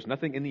 there was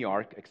nothing in the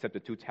ark except the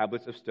 2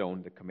 tablets of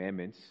stone, the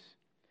commandments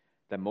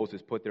that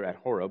Moses put there at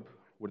Horeb,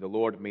 where the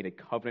Lord made a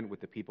covenant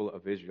with the people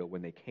of Israel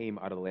when they came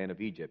out of the land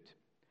of Egypt.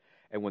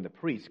 And when the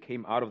priests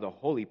came out of the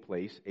holy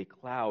place, a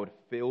cloud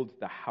filled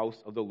the house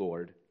of the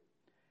Lord,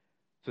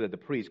 so that the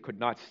priests could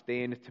not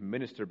stand to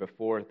minister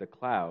before the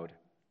cloud,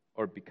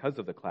 or because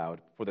of the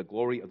cloud, for the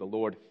glory of the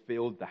Lord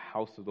filled the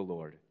house of the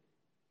Lord.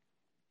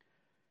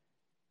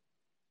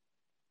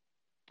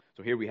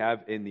 So here we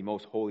have in the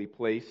most holy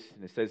place,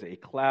 and it says a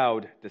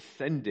cloud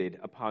descended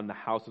upon the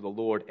house of the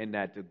Lord, and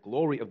that the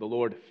glory of the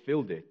Lord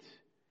filled it,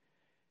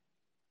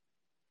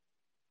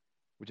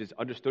 which is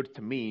understood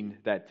to mean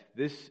that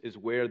this is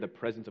where the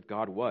presence of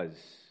God was.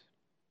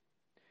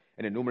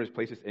 And in numerous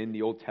places in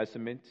the Old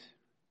Testament,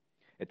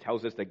 it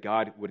tells us that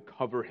God would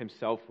cover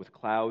himself with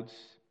clouds.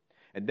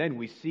 And then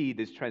we see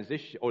this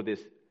transition, or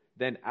this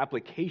then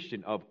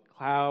application of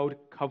cloud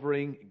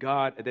covering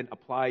God, and then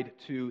applied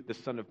to the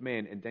Son of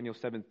Man in Daniel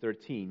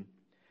 7:13.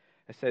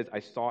 It says, I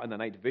saw in the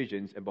night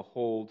visions, and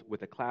behold, with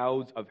the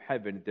clouds of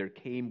heaven there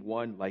came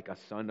one like a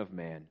son of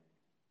man.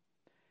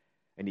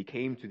 and he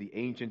came to the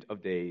Ancient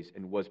of Days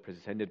and was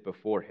presented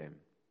before him.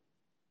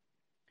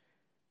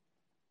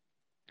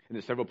 And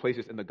there's several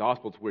places in the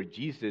Gospels where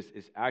Jesus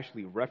is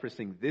actually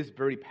referencing this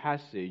very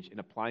passage and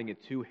applying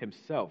it to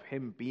himself,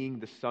 him being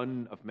the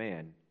Son of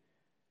Man,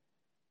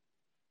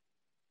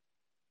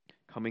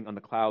 coming on the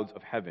clouds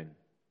of heaven.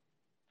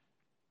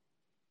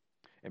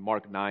 In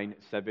Mark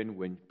 9:7,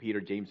 when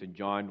Peter, James, and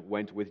John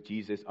went with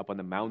Jesus up on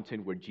the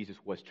mountain where Jesus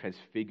was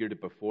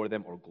transfigured before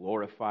them or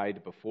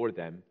glorified before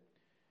them,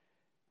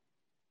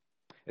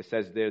 it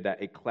says there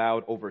that a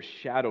cloud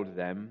overshadowed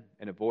them,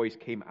 and a voice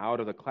came out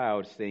of the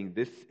cloud saying,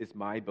 "This is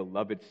my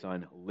beloved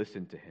Son,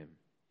 listen to him."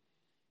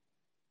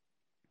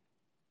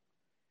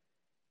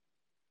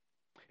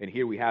 And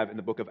here we have in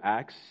the book of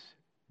Acts,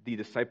 the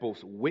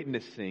disciples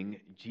witnessing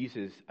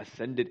Jesus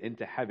ascended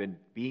into heaven,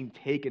 being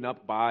taken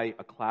up by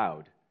a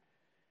cloud.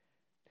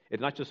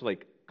 It's not just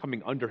like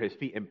coming under his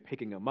feet and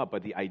picking him up,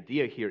 but the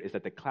idea here is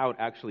that the cloud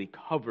actually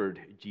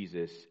covered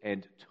Jesus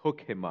and took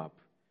him up.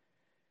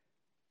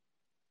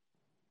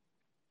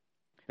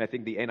 And I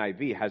think the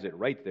NIV has it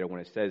right there when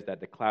it says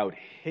that the cloud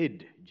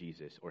hid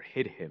Jesus or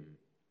hid him.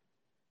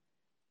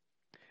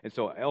 And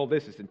so all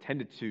this is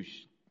intended to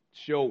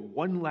show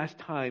one last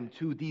time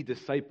to the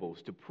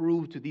disciples, to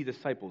prove to the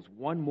disciples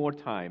one more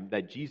time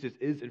that Jesus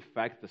is in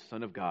fact the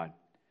Son of God,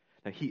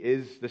 that he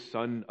is the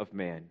Son of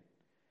Man,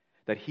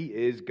 that he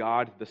is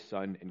God the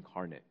Son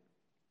incarnate.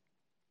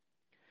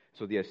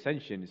 So the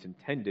ascension is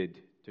intended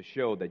to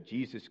show that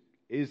Jesus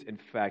is in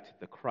fact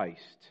the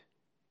Christ.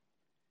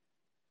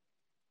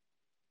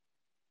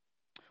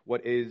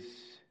 What is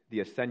the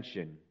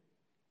ascension?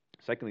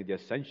 Secondly, the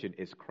ascension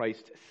is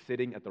Christ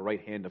sitting at the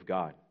right hand of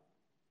God.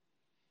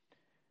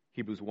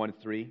 Hebrews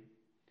 1:3,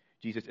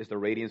 Jesus is the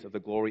radiance of the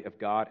glory of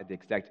God and the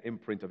exact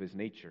imprint of his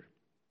nature,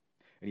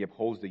 and he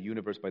upholds the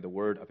universe by the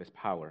word of his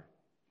power.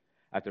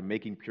 After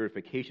making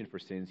purification for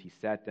sins, he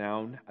sat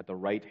down at the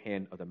right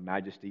hand of the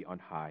Majesty on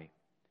high,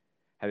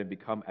 having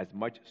become as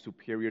much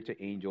superior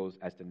to angels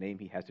as the name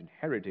he has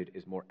inherited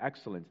is more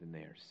excellent than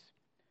theirs.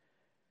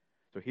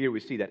 So here we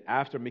see that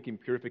after making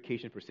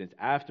purification for sins,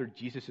 after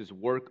Jesus'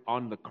 work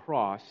on the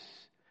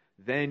cross,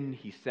 then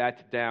he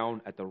sat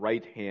down at the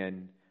right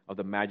hand of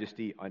the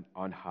Majesty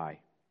on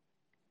high.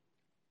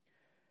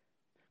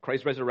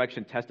 Christ's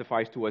resurrection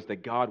testifies to us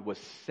that God was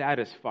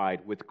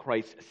satisfied with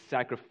Christ's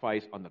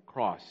sacrifice on the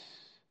cross,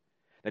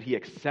 that he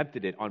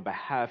accepted it on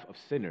behalf of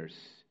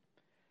sinners.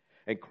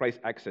 And Christ's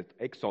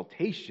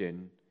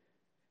exaltation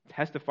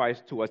testifies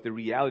to us the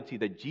reality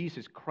that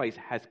Jesus Christ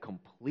has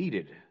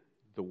completed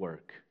the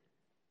work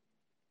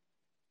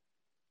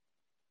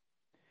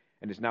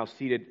and is now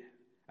seated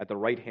at the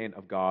right hand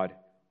of God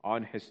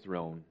on his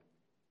throne,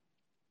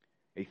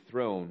 a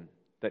throne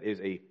that is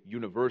a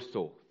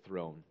universal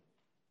throne,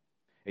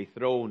 a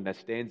throne that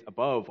stands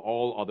above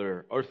all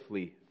other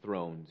earthly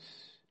thrones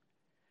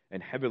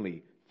and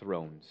heavenly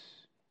thrones.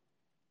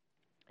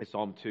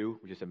 Psalm 2,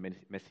 which is a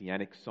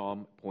messianic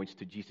psalm, points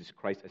to Jesus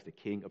Christ as the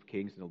King of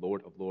kings and the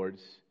Lord of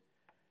lords.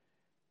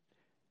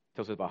 It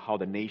tells us about how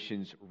the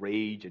nations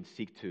rage and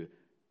seek to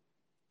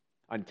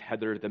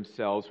untether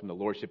themselves from the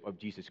lordship of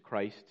Jesus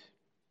Christ.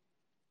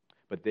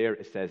 But there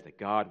it says that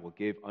God will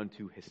give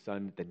unto his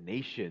Son the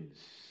nations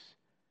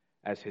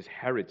as his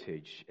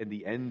heritage and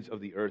the ends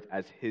of the earth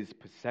as his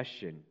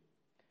possession.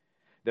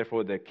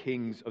 Therefore, the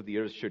kings of the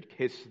earth should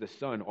kiss the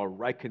Son or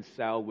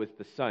reconcile with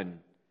the Son,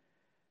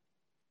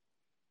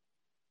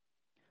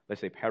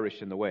 lest they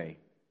perish in the way.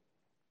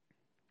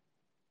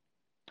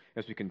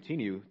 As we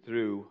continue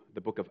through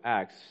the book of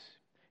Acts,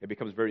 it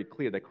becomes very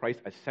clear that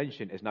Christ's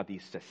ascension is not the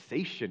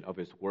cessation of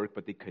his work,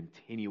 but the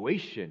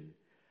continuation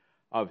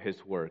of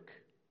his work,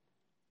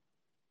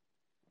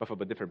 but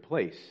from a different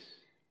place,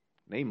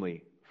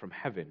 namely from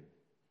heaven.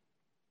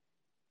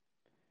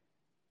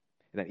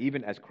 And that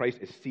even as Christ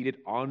is seated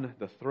on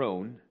the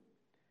throne,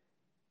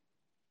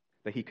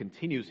 that he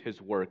continues his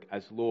work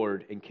as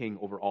Lord and King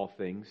over all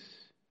things,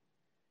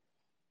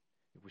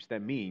 which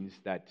then means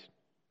that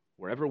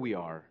wherever we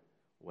are,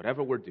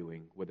 whatever we're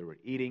doing, whether we're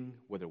eating,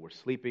 whether we're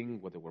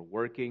sleeping, whether we're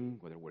working,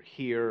 whether we're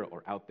here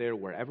or out there,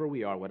 wherever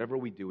we are, whatever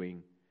we're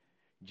doing,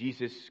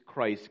 Jesus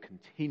Christ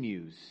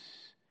continues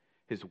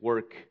his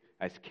work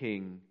as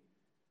King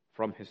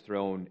from his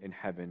throne in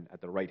heaven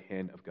at the right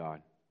hand of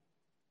God.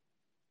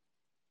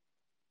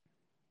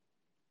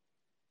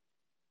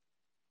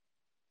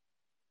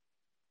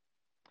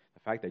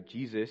 The fact that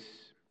Jesus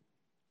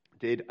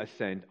did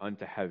ascend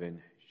unto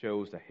heaven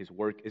shows that his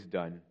work is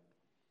done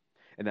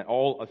and that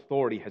all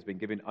authority has been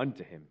given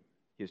unto him.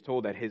 He is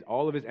told that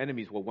all of his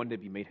enemies will one day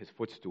be made his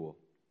footstool.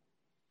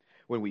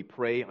 When we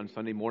pray on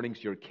Sunday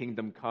mornings, your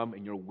kingdom come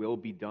and your will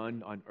be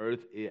done on earth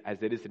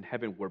as it is in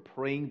heaven, we're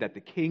praying that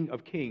the King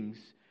of Kings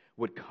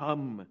would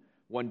come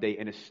one day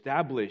and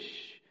establish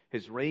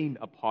his reign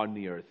upon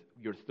the earth.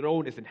 Your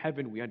throne is in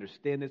heaven. We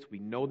understand this. We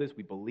know this.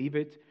 We believe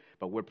it.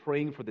 But we're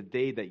praying for the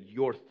day that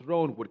your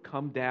throne would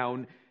come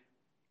down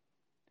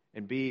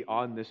and be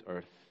on this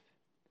earth,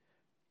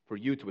 for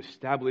you to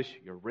establish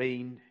your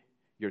reign,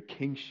 your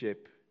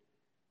kingship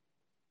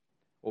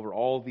over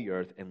all the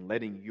earth, and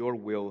letting your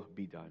will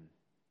be done.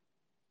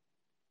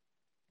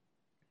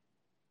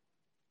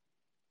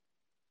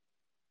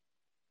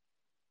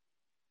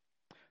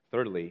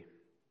 Thirdly,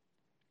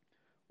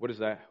 what does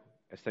that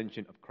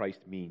ascension of Christ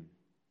mean?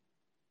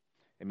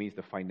 It means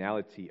the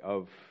finality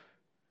of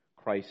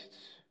Christ's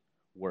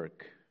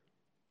work.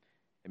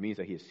 It means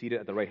that he is seated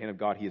at the right hand of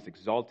God. He is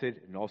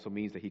exalted, and it also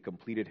means that he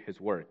completed his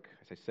work,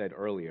 as I said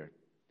earlier.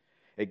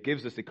 It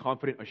gives us the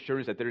confident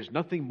assurance that there is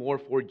nothing more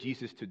for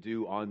Jesus to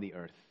do on the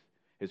earth.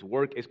 His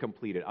work is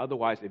completed.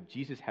 Otherwise, if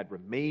Jesus had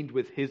remained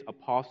with his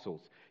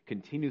apostles,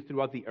 continued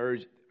throughout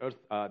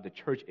the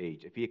church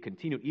age, if he had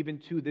continued even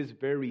to this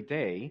very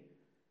day,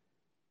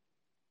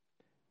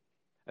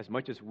 as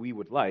much as we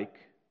would like,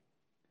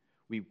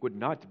 we would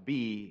not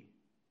be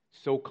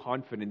so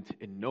confident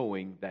in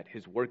knowing that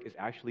his work is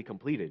actually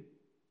completed.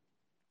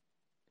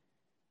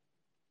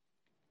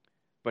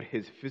 But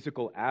his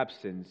physical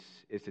absence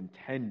is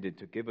intended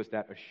to give us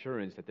that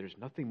assurance that there's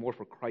nothing more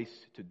for Christ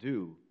to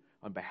do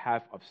on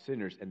behalf of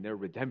sinners and their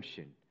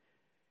redemption.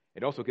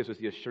 It also gives us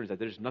the assurance that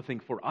there's nothing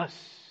for us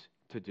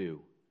to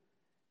do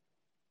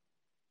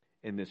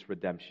in this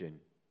redemption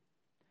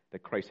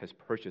that Christ has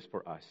purchased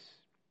for us.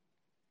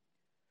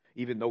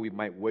 Even though we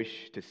might wish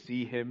to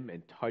see him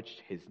and touch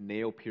his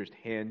nail-pierced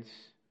hands,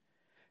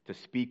 to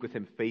speak with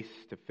him face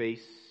to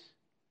face,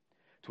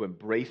 to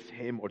embrace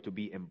him or to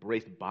be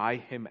embraced by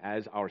him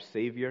as our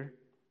Savior,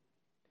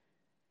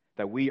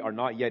 that we are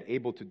not yet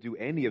able to do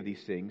any of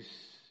these things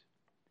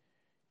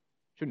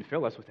shouldn't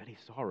fill us with any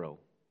sorrow,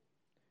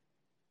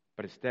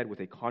 but instead with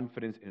a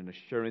confidence and an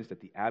assurance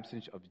that the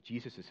absence of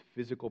Jesus'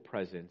 physical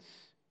presence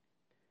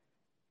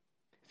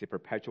is a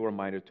perpetual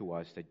reminder to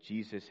us that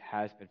Jesus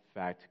has in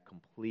fact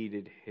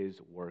completed his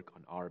work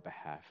on our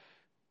behalf.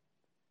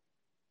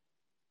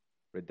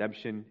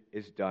 Redemption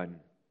is done.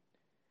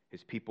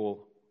 His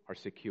people are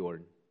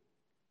secured.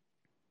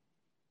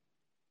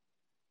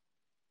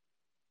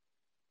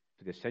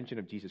 The ascension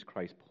of Jesus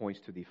Christ points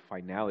to the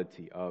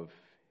finality of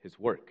his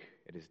work.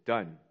 It is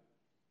done.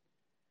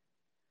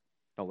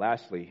 Now,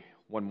 lastly,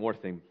 one more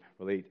thing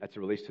as it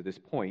relates to this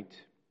point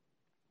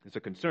is a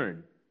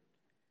concern.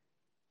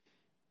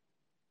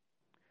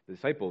 The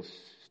disciples,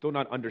 still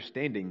not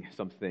understanding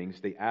some things,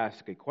 they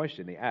ask a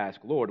question. They ask,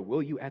 Lord,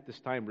 will you at this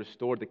time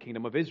restore the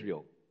kingdom of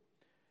Israel?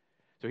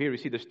 So here we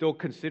see they're still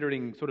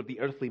considering sort of the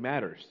earthly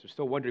matters. They're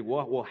still wondering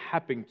what will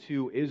happen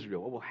to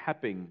Israel? What will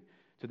happen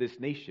to this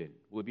nation?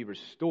 Will it be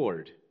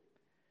restored?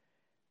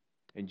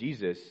 And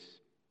Jesus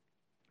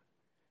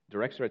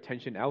directs their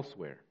attention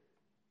elsewhere.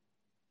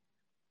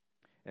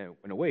 And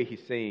in a way,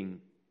 he's saying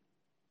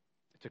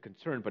it's a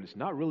concern, but it's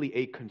not really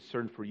a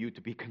concern for you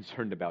to be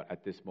concerned about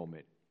at this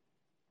moment.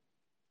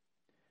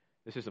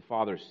 This is the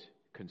Father's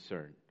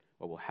concern.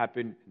 What will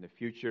happen in the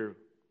future,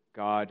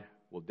 God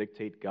will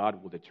dictate,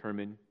 God will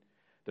determine.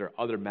 There are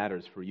other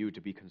matters for you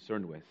to be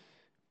concerned with.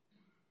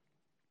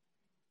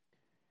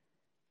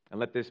 And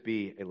let this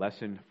be a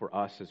lesson for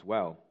us as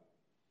well.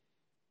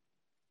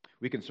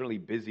 We can certainly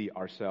busy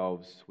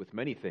ourselves with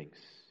many things,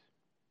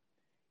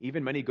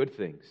 even many good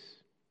things.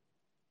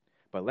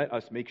 But let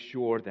us make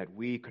sure that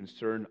we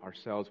concern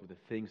ourselves with the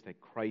things that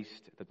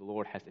the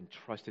Lord has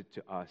entrusted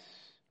to us.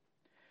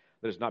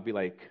 Let us not be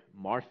like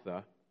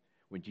Martha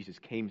when Jesus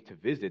came to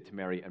visit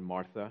Mary and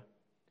Martha.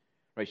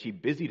 Right? She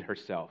busied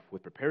herself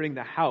with preparing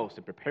the house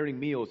and preparing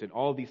meals and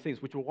all these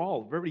things, which were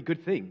all very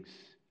good things.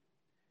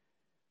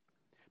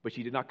 But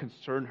she did not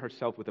concern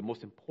herself with the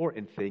most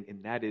important thing,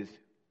 and that is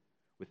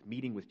with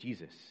meeting with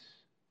Jesus,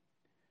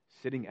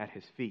 sitting at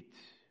his feet,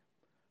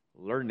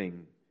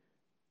 learning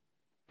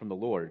from the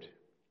Lord.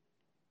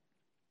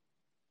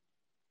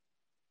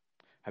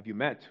 Have you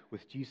met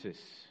with Jesus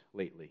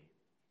lately?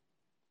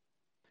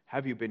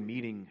 Have you been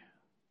meeting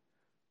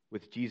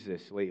with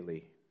Jesus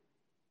lately?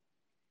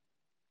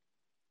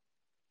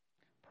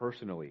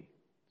 Personally,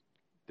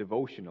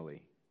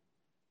 devotionally.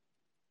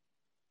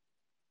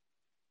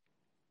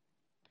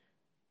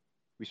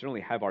 We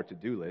certainly have our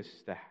to-do lists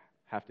that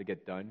have to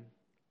get done.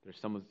 There's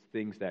some of the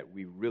things that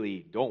we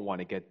really don't want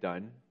to get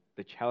done,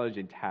 the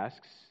challenging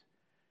tasks,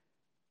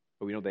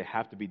 but we know they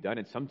have to be done.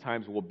 And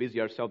sometimes we'll busy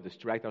ourselves,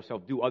 distract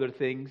ourselves, do other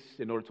things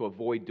in order to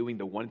avoid doing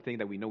the one thing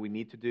that we know we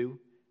need to do,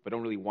 but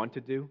don't really want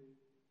to do.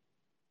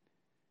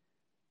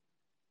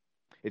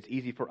 It's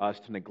easy for us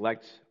to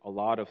neglect a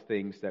lot of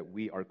things that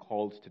we are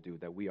called to do,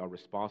 that we are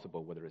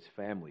responsible, whether it's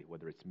family,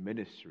 whether it's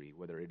ministry,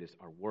 whether it is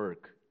our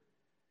work,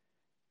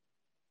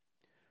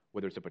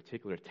 whether it's a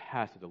particular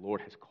task that the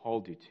Lord has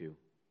called you to.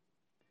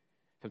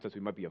 Sometimes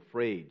we might be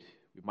afraid.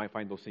 We might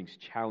find those things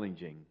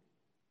challenging.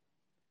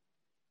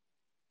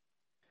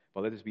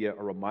 But let this be a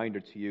reminder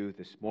to you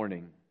this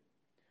morning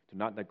to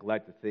not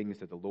neglect the things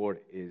that the Lord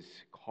is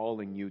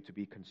calling you to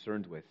be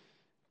concerned with.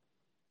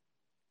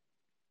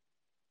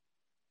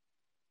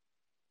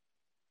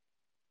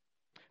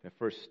 It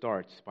first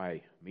starts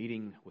by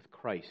meeting with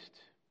Christ,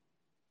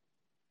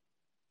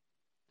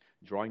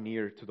 drawing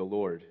near to the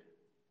Lord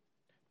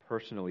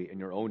personally in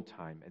your own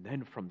time, and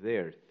then from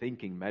there,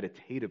 thinking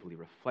meditatively,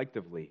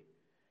 reflectively,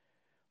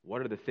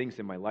 what are the things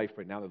in my life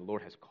right now that the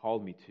Lord has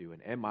called me to,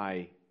 and am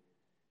I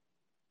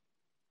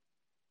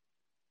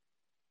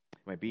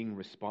being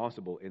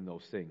responsible in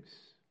those things?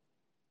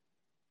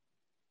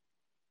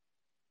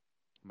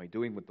 Am I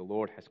doing what the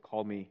Lord has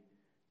called me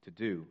to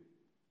do?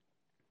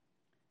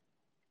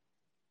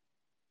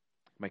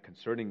 Am I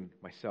concerning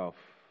myself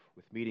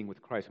with meeting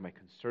with Christ? Am I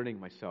concerning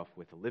myself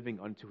with living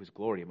unto His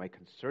glory? Am I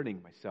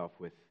concerning myself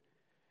with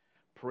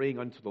praying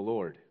unto the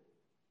Lord,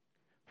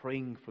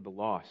 praying for the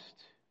lost,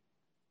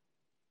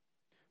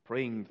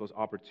 praying those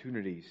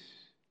opportunities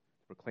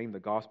to proclaim the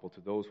gospel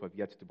to those who have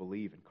yet to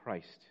believe in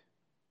Christ?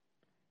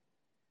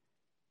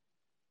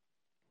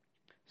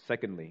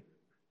 Secondly,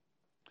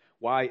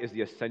 why is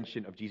the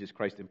ascension of Jesus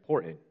Christ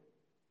important?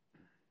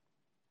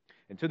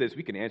 And to this,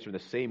 we can answer in the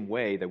same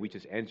way that we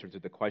just answered to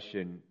the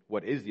question,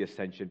 what is the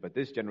ascension? But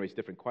this generates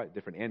different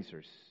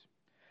answers.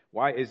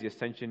 Why is the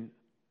ascension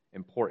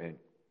important?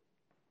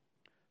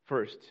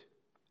 First,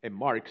 it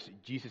marks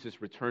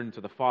Jesus' return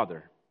to the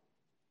Father.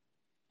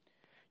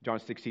 John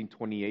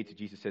 16:28,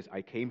 Jesus says,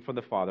 I came from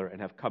the Father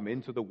and have come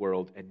into the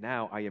world, and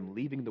now I am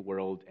leaving the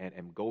world and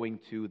am going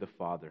to the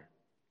Father.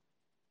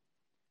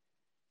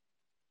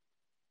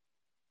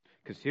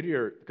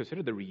 Consider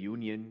the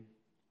reunion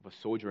of a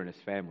soldier and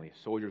his family,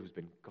 a soldier who's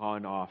been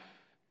gone off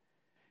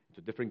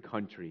into a different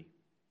country,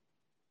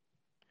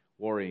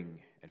 warring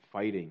and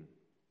fighting,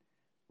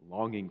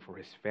 longing for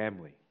his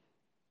family.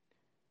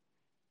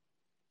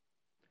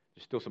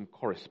 There's still some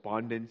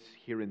correspondence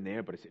here and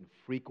there, but it's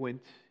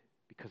infrequent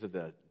because of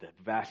the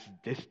vast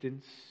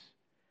distance.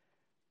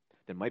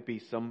 There might be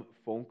some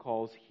phone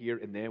calls here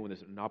and there when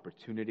there's an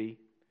opportunity.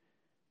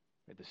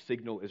 Right? The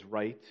signal is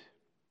right.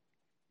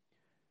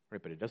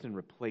 Right, but it doesn't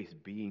replace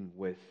being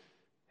with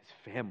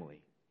his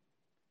family.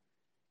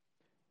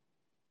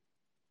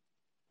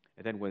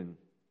 And then when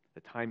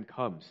the time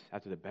comes,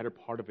 after the better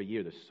part of a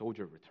year, the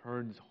soldier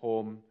returns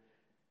home,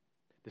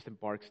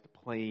 disembarks the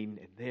plane,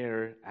 and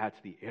there at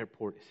the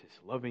airport is his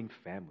loving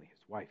family,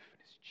 his wife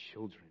and his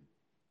children,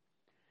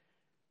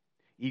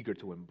 eager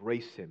to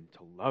embrace him,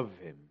 to love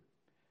him,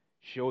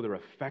 show their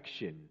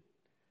affection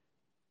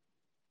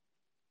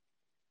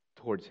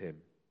towards him.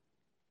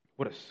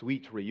 What a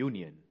sweet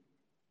reunion.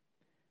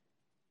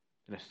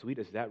 And as sweet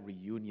as that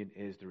reunion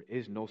is, there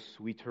is no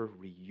sweeter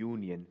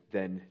reunion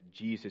than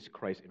Jesus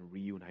Christ in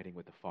reuniting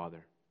with the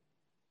Father.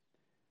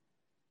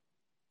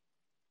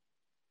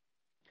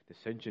 The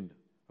ascension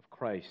of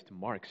Christ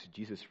marks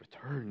Jesus'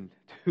 return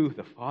to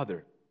the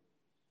Father.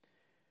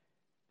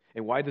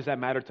 And why does that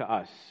matter to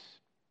us?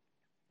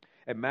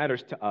 It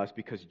matters to us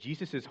because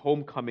Jesus'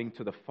 homecoming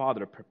to the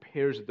Father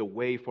prepares the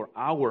way for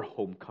our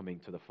homecoming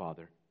to the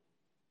Father.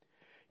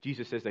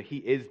 Jesus says that He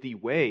is the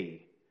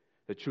way,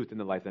 the truth, and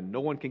the life, that no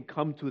one can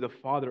come to the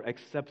Father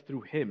except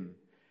through Him.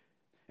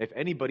 If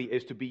anybody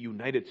is to be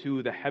united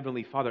to the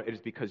Heavenly Father, it is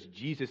because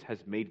Jesus has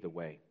made the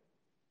way.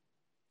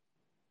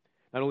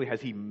 Not only has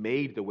He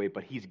made the way,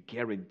 but He's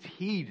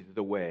guaranteed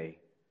the way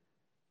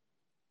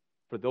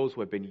for those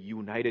who have been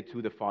united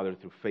to the Father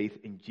through faith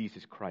in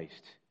Jesus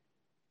Christ.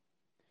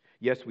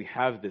 Yes, we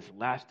have this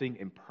lasting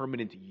and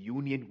permanent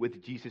union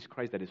with Jesus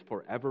Christ that is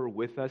forever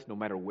with us, no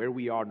matter where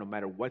we are, no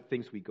matter what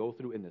things we go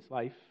through in this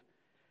life.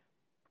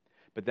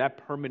 But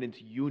that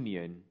permanent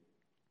union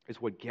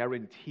is what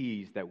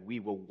guarantees that we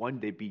will one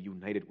day be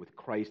united with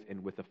Christ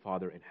and with the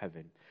Father in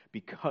heaven,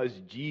 because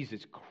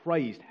Jesus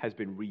Christ has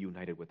been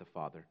reunited with the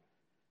Father.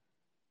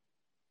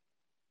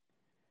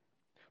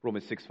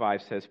 Romans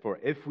 6:5 says, for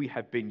if we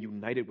have been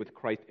united with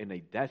Christ in a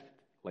death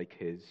like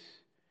His,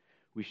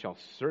 we shall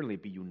certainly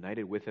be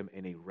united with Him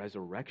in a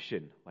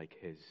resurrection like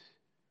His.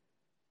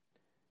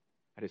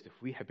 That is, if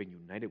we have been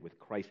united with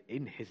Christ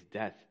in His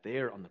death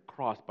there on the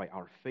cross by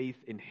our faith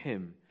in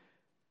Him,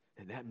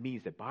 then that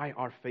means that by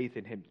our faith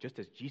in Him, just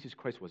as Jesus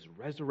Christ was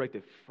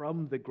resurrected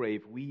from the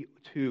grave, we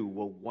too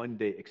will one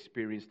day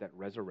experience that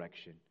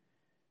resurrection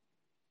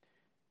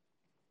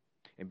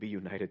and be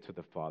united to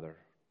the Father.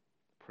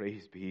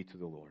 Praise be to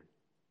the Lord.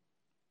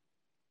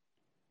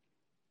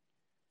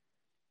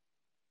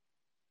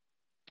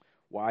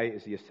 Why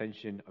is the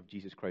ascension of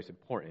Jesus Christ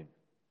important?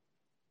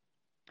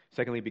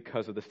 Secondly,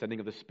 because of the sending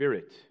of the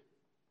Spirit.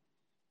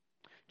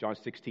 John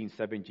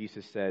 16:7,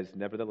 Jesus says,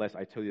 nevertheless,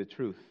 I tell you the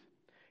truth,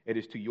 it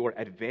is to your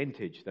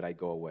advantage that I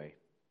go away.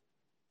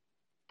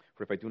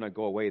 For if I do not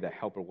go away, the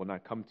Helper will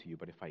not come to you,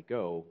 but if I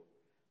go,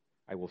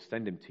 I will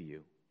send Him to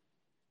you.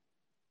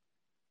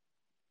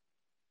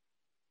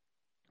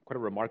 Quite a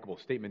remarkable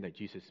statement that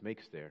Jesus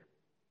makes there.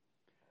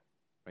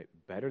 Right?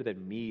 Better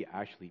than me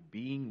actually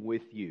being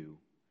with you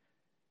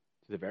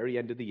to the very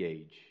end of the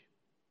age,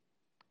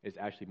 is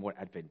actually more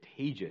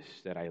advantageous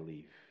that I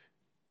leave.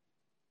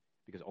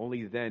 Because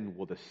only then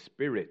will the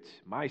Spirit,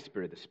 my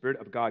Spirit, the Spirit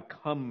of God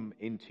come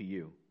into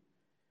you.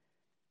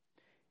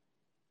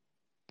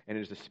 And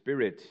it is the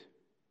Spirit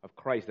of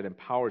Christ that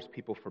empowers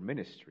people for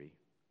ministry.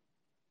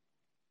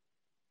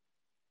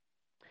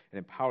 It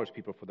empowers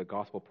people for the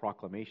gospel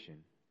proclamation.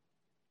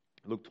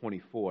 Luke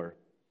 24,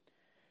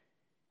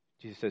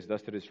 Jesus says,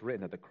 thus it is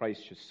written that the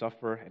Christ should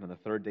suffer and on the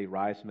third day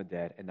rise from the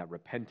dead, and that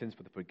repentance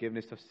for the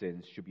forgiveness of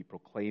sins should be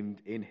proclaimed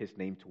in His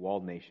name to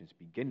all nations,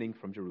 beginning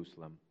from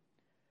Jerusalem.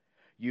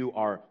 You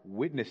are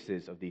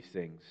witnesses of these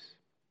things.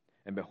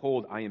 And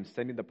behold, I am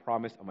sending the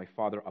promise of my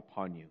Father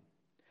upon you.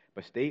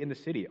 but stay in the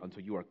city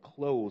until you are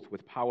clothed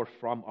with power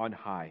from on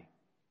high.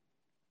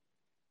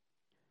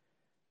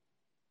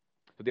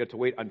 So they are to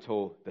wait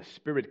until the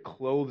Spirit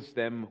clothes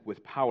them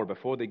with power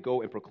before they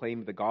go and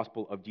proclaim the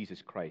gospel of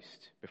Jesus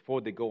Christ,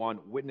 before they go on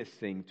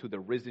witnessing to the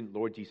risen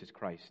Lord Jesus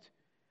Christ.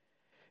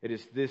 It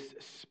is this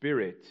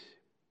Spirit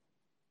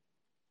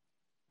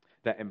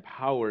that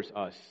empowers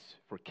us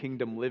for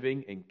kingdom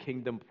living and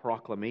kingdom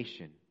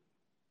proclamation.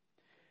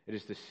 It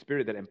is the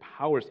Spirit that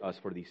empowers us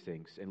for these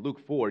things. In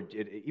Luke 4,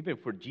 even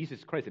for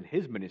Jesus Christ and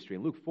his ministry,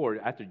 in Luke 4,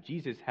 after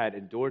Jesus had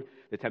endured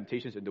the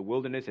temptations in the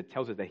wilderness, it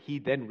tells us that he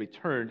then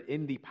returned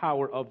in the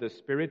power of the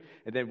Spirit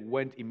and then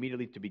went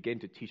immediately to begin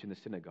to teach in the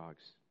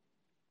synagogues.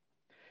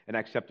 In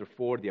Acts chapter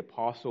 4, the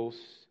apostles,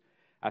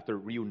 after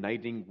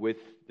reuniting with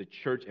the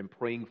church and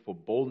praying for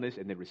boldness,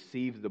 and they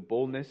received the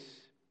boldness,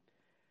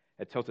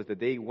 it tells us that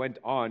they went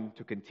on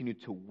to continue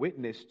to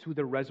witness to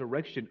the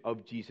resurrection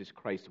of Jesus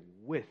Christ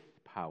with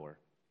power.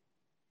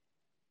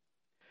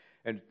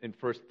 And in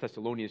 1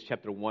 Thessalonians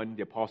chapter 1,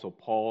 the Apostle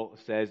Paul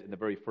says in the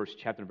very first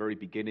chapter, the very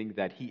beginning,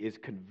 that he is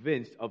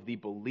convinced of the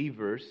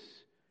believers'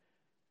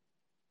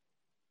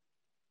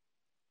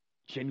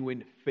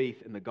 genuine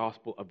faith in the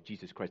gospel of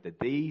Jesus Christ, that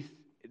these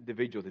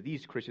individuals, that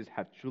these Christians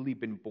have truly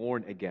been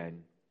born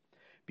again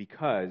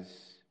because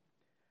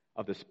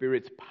of the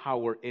Spirit's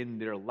power in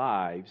their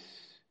lives,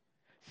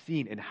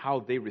 seen in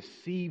how they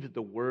received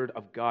the word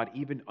of God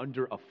even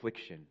under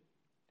affliction.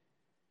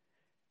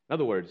 In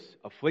other words,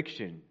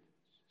 affliction,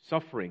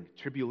 suffering,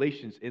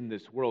 tribulations in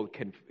this world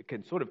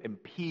can sort of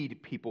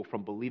impede people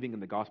from believing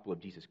in the gospel of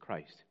Jesus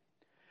Christ.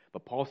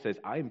 But Paul says,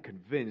 I am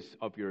convinced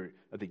of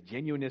the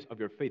genuineness of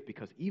your faith,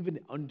 because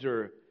even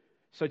under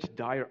such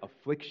dire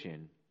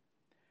affliction,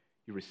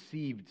 you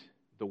received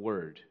the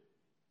word,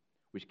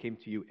 which came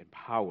to you in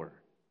power.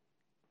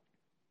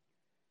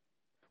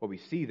 What we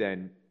see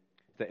then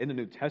is that in the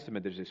New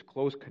Testament, there's this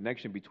close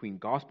connection between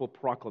gospel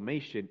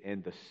proclamation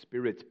and the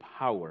Spirit's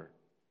power.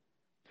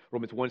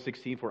 Romans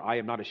 1:16, for I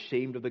am not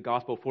ashamed of the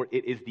gospel, for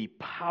it is the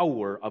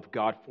power of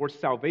God for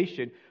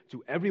salvation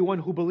to everyone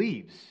who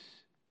believes.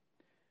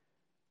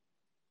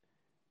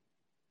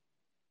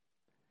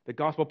 The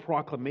gospel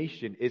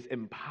proclamation is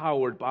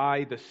empowered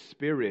by the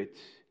Spirit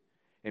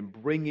in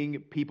bringing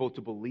people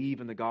to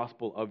believe in the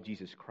gospel of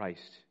Jesus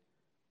Christ.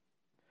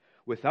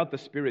 Without the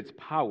Spirit's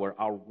power,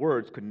 our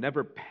words could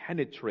never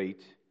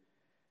penetrate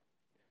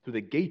through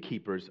the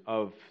gatekeepers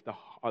of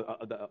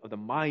the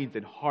minds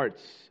and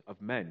hearts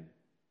of men.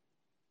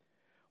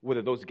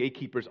 Whether those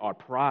gatekeepers are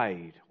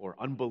pride or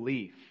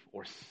unbelief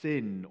or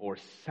sin or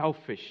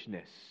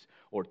selfishness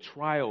or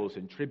trials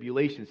and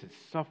tribulations and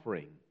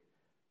suffering.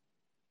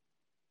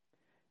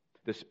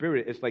 The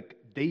Spirit is like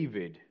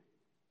David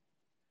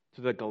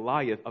to the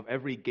Goliath of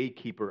every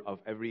gatekeeper of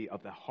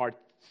the hearts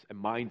and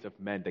minds of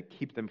men that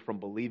keep them from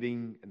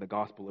believing in the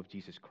gospel of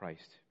Jesus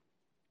Christ.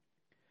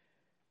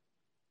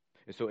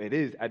 And so it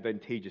is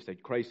advantageous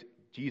that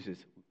Jesus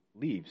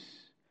leaves,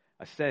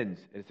 ascends,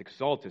 and is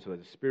exalted, so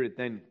that the Spirit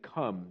then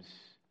comes,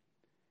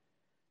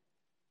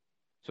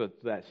 so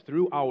that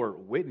through our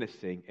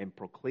witnessing and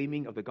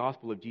proclaiming of the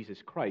gospel of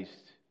Jesus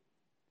Christ,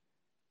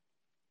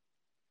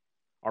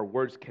 our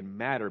words can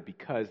matter,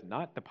 because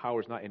not the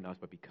power is not in us,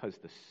 but because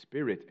the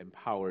Spirit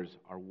empowers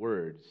our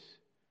words.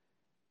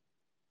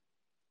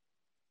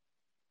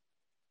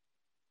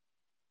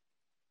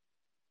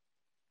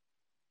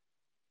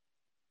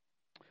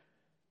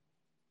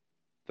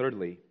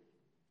 Thirdly,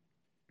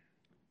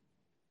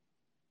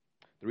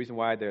 the reason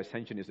why the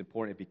ascension is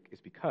important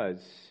is because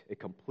it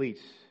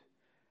completes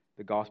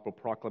the gospel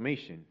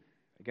proclamation.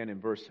 Again, in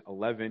verse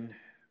 11,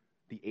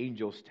 the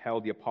angels tell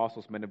the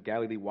apostles, men of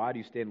Galilee, why do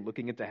you stand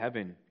looking into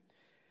heaven?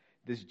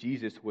 This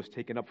Jesus who was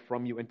taken up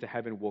from you into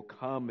heaven will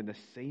come in the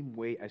same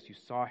way as you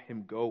saw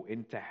him go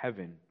into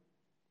heaven.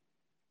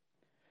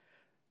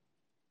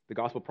 The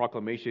gospel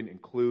proclamation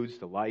includes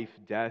the life,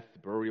 death,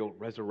 burial,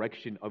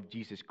 resurrection of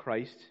Jesus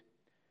Christ,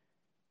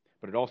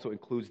 but it also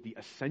includes the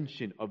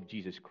ascension of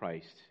Jesus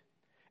Christ.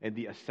 And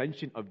the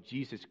ascension of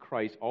Jesus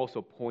Christ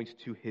also points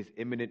to his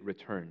imminent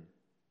return.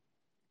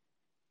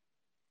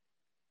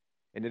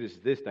 And it is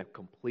this that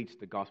completes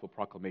the gospel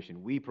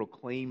proclamation. We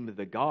proclaim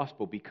the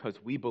gospel because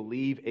we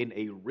believe in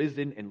a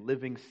risen and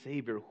living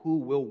Savior who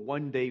will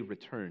one day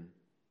return.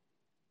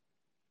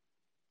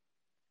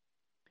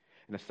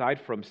 And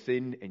aside from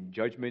sin and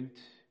judgment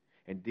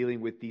and dealing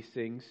with these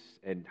things,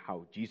 and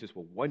how Jesus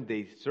will one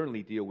day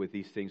certainly deal with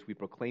these things, we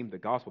proclaim the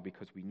gospel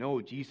because we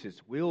know Jesus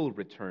will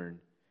return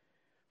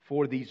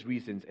for these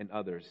reasons and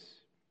others.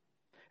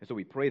 And so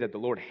we pray that the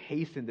Lord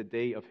hasten the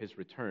day of his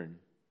return.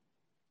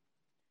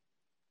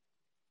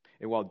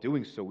 And while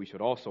doing so, we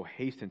should also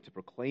hasten to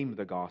proclaim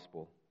the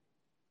gospel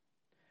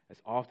as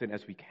often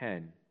as we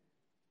can,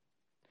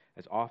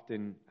 as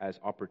often as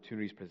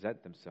opportunities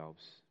present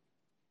themselves.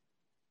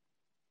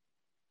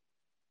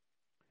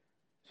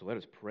 So let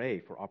us pray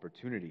for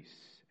opportunities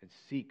and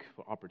seek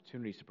for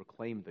opportunities to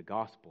proclaim the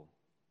gospel.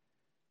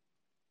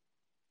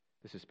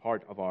 This is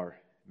part of our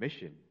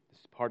mission. This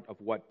is part of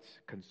what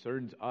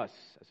concerns us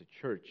as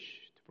a church,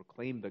 to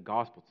proclaim the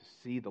gospel, to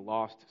see the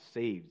lost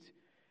saved,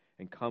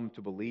 and come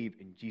to believe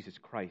in Jesus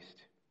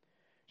Christ,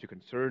 to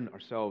concern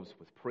ourselves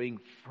with praying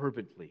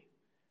fervently,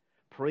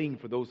 praying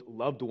for those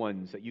loved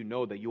ones that you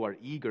know that you are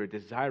eager,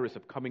 desirous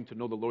of coming to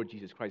know the Lord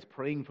Jesus Christ,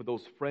 praying for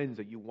those friends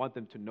that you want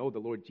them to know the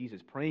Lord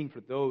Jesus, praying for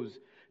those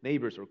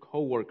neighbors or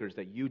co-workers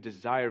that you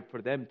desire for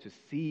them to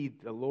see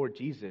the Lord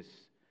Jesus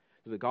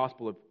through the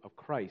gospel of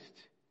Christ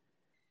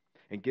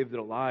and give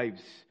their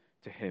lives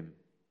to Him.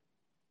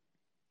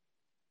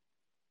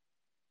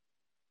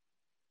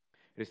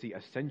 It is the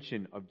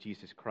ascension of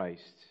Jesus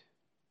Christ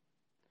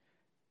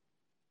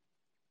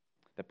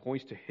that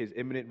points to His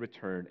imminent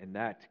return, and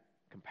that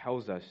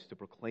compels us to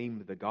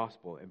proclaim the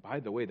gospel. And by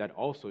the way, that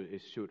also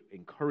should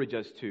encourage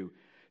us to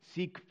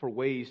seek for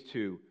ways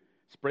to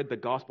spread the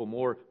gospel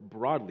more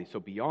broadly. So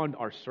beyond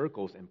our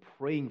circles, and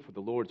praying for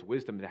the Lord's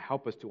wisdom to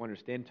help us to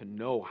understand, to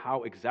know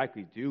how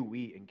exactly do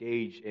we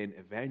engage in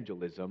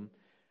evangelism,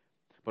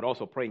 but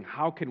also praying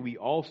how can we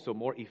also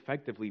more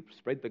effectively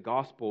spread the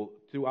gospel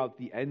throughout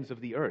the ends of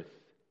the earth.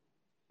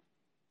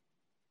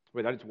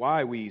 That is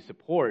why we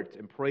support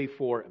and pray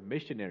for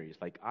missionaries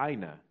like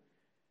Ina,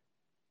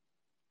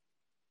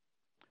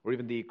 or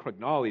even the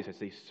Kragnalis as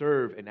they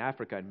serve in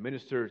Africa and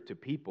minister to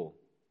people.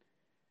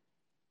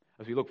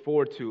 As we look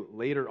forward to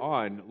later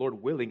on,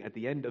 Lord willing, at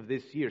the end of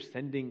this year,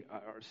 sending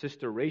our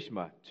sister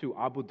Reshma to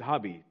Abu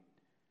Dhabi.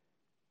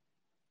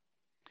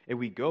 And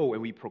we go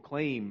and we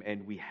proclaim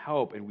and we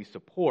help and we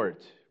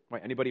support.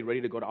 Right? Anybody ready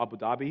to go to Abu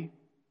Dhabi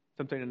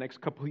sometime in the next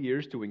couple of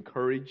years to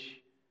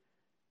encourage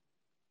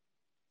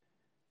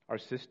our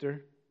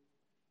sister?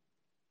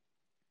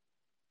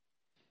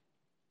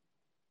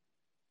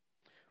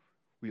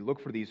 We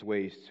look for these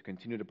ways to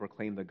continue to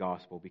proclaim the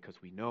gospel because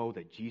we know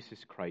that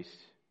Jesus Christ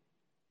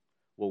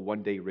will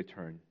one day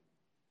return.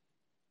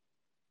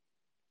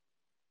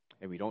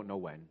 And we don't know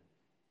when.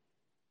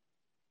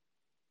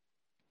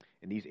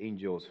 And these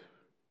angels,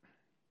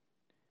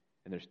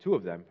 and there's two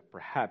of them,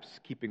 perhaps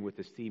keeping with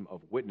this theme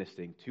of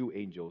witnessing, two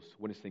angels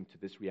witnessing to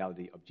this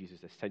reality of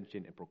Jesus'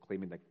 ascension and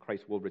proclaiming that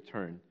Christ will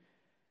return.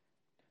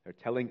 They're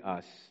telling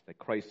us that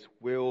Christ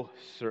will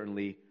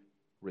certainly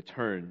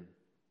return.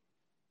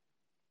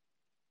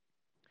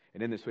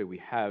 And in this way, we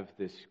have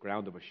this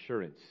ground of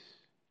assurance,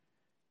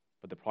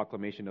 but the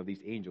proclamation of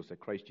these angels that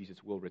Christ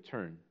Jesus will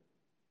return.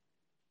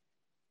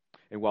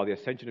 And while the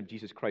ascension of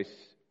Jesus Christ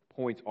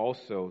points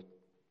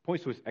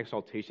to his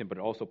exaltation, but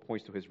it also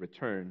points to his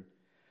return,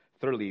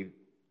 thirdly,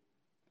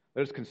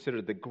 let us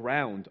consider the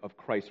ground of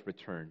Christ's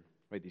return.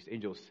 Right? These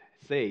angels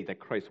say that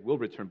Christ will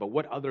return, but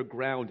what other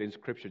ground in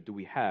Scripture do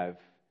we have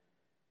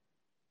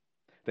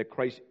that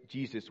Christ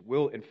Jesus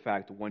will, in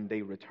fact, one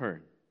day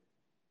return?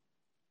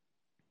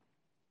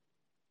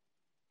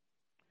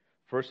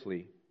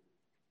 Firstly,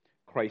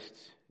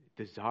 Christ's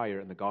desire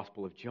in the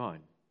Gospel of John.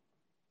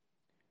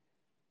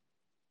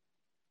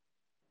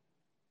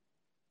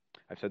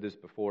 I've said this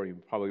before, you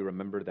probably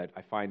remember that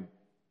I find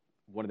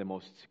one of the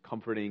most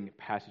comforting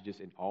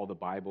passages in all the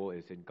Bible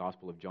is in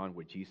Gospel of John,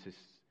 where Jesus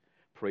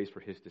prays for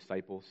his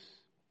disciples.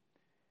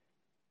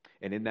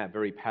 And in that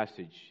very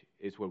passage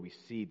is where we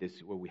see this,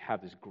 where we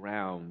have this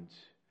ground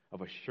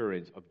of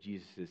assurance of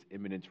Jesus'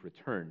 imminent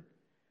return.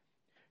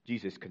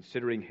 Jesus,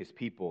 considering his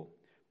people,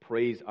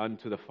 prays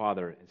unto the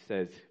Father and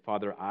says,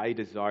 Father, I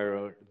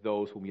desire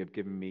those whom you have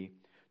given me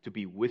to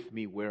be with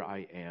me where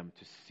I am,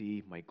 to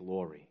see my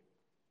glory.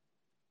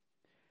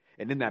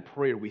 And in that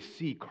prayer, we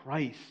see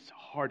Christ's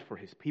heart for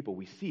his people.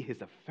 We see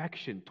his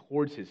affection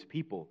towards his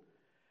people,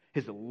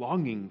 his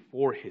longing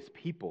for his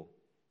people.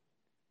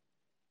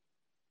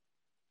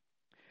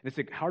 And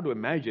it's hard to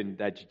imagine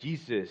that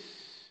Jesus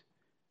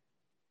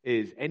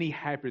is any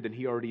happier than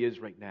he already is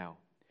right now.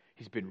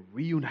 He's been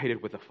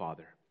reunited with the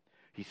Father.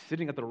 He's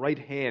sitting at the right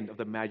hand of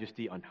the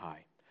Majesty on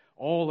high.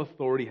 All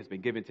authority has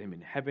been given to him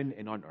in heaven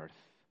and on earth.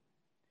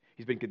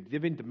 He's been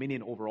given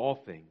dominion over all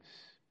things.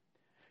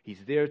 He's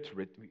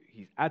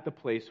at the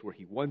place where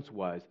he once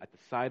was, at the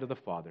side of the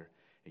Father,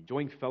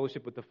 enjoying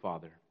fellowship with the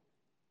Father.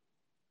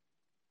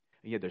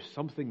 And yet there's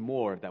something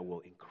more that will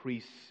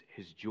increase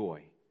his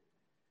joy.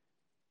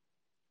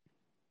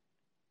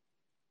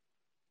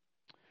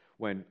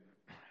 When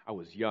I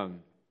was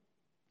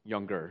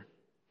younger,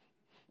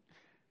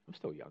 I'm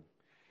still young,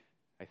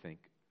 I think.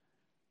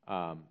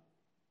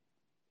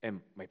 And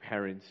my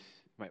parents,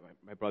 my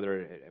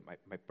brother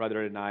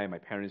and I, and my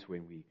parents,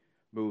 when we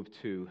moved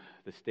to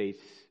the States,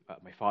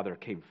 my father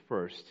came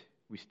first.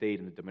 We stayed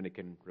in the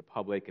Dominican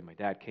Republic, and my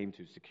dad came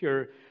to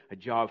secure a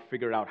job,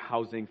 figure out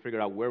housing,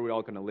 figure out where we're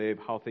all going to live,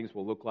 how things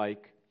will look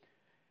like.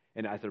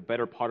 And after a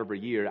better part of a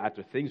year,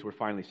 after things were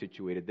finally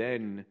situated,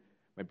 then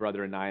my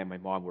brother and I and my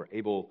mom were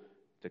able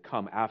to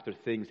come after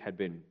things had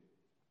been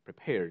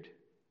prepared.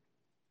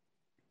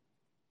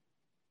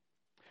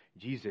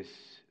 Jesus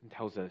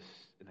tells us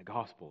in the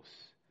Gospels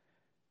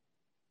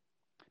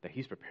that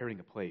he's preparing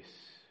a place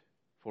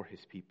for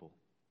his people.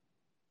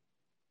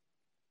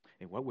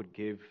 And what would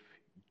give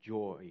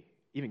joy,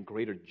 even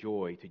greater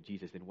joy to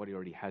Jesus than what he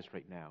already has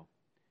right now?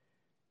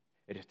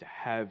 It is to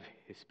have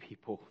his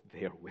people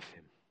there with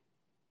him,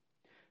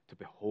 to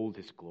behold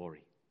his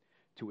glory,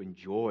 to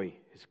enjoy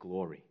his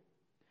glory,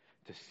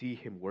 to see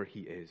him where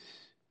he is.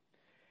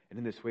 And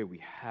in this way, we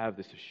have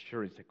this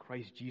assurance that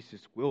Christ Jesus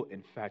will,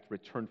 in fact,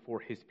 return for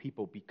his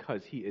people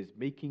because he is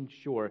making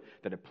sure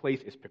that a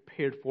place is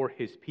prepared for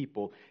his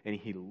people, and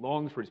he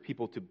longs for his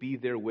people to be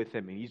there with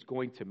him, and he's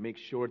going to make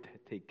sure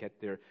that they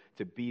get there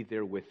to be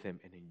there with him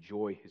and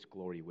enjoy his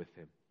glory with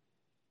him.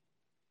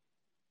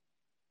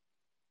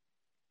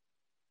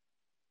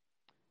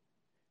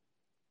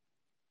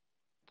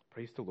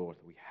 Praise the Lord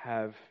that we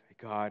have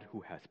a God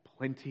who has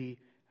plenty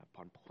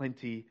upon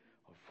plenty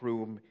of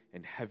room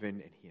in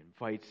heaven, and he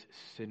invites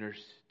sinners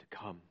to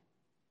come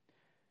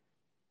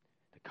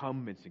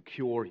and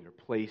secure your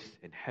place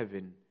in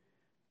heaven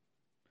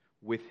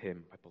with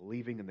him by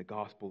believing in the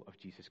gospel of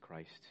Jesus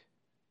Christ.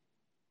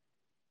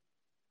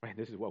 Right,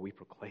 this is what we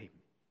proclaim.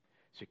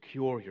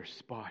 Secure your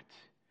spot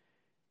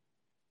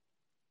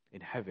in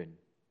heaven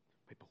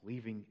by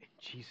believing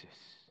in Jesus,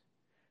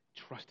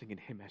 trusting in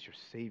him as your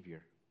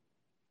Savior,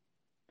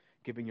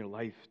 giving your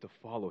life to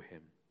follow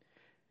him.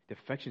 The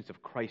affections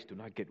of Christ do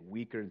not get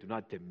weaker and do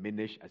not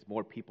diminish as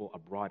more people are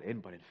brought in,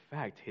 but in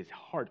fact, his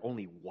heart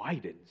only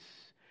widens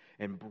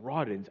and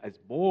broadens as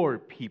more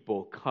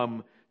people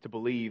come to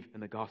believe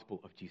in the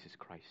gospel of Jesus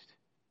Christ.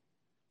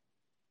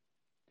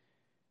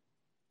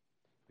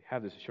 We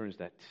have this assurance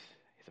that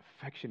his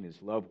affection,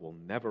 his love will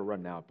never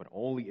run out, but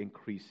only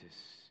increases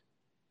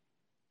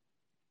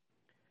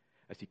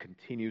as he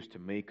continues to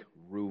make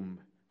room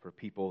for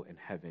people in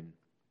heaven.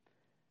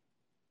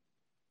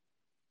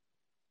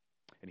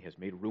 And he has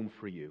made room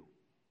for you.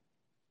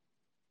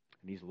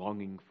 And he's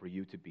longing for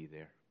you to be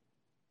there.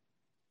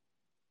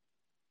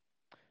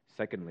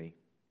 Secondly,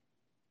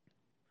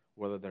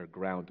 what other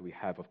ground do we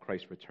have of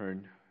Christ's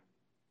return?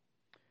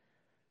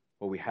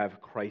 Well, we have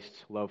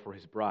Christ's love for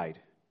his bride.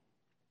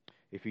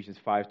 Ephesians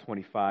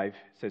 5:25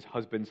 says,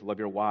 "Husbands, love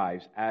your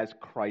wives as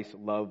Christ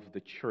loved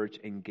the church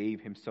and gave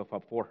himself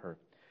up for her,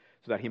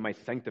 so that he might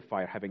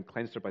sanctify her, having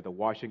cleansed her by the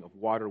washing of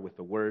water with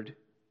the word,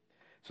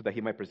 so that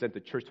he might present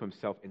the church to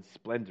himself in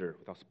splendor,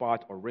 without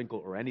spot or wrinkle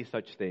or any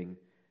such thing,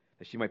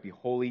 that she might be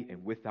holy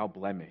and without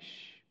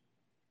blemish."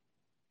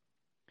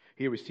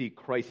 Here we see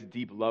Christ's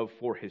deep love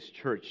for his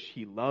church.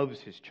 He loves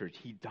his church.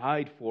 He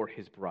died for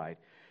his bride.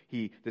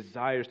 He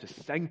desires to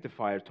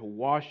sanctify her, to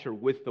wash her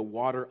with the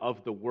water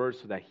of the word,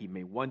 so that he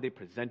may one day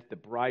present the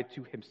bride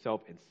to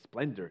himself in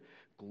splendor,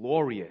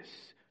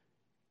 glorious,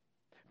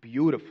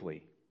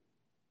 beautifully.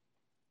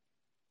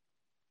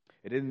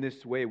 And in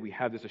this way, we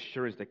have this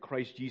assurance that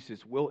Christ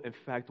Jesus will, in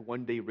fact,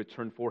 one day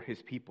return for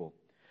his people.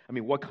 I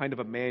mean, what kind of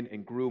a man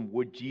and groom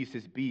would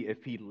Jesus be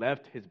if he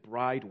left his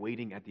bride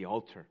waiting at the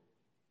altar?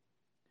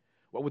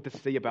 What would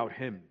this say about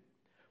him?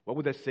 What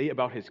would that say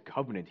about his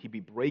covenant? He'd be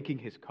breaking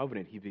his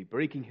covenant. He'd be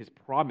breaking his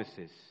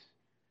promises.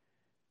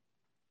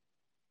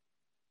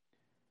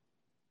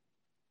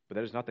 But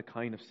that is not the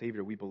kind of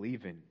Savior we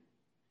believe in.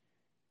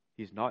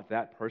 He's not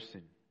that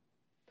person.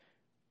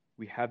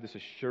 We have this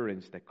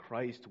assurance that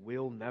Christ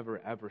will never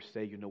ever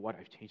say, "You know what,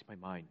 I've changed my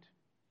mind.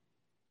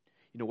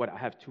 You know what, I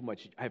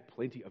have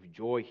plenty of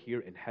joy here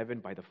in heaven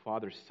by the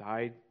Father's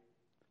side.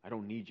 I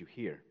don't need you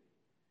here."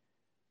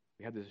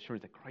 We have this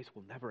assurance that Christ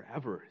will never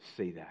ever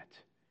say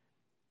that.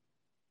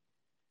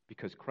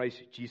 Because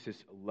Christ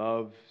Jesus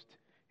loved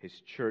his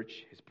church,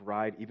 his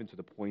bride, even to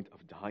the point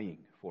of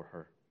dying for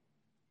her.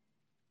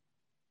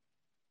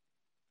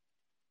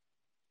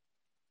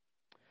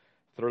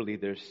 Thirdly,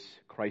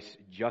 there's Christ's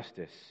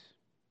justice.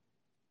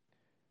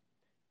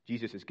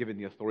 Jesus is given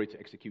the authority to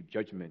execute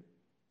judgment.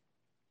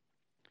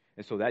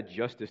 And so that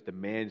justice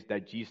demands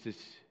that Jesus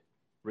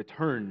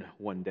return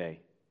one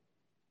day.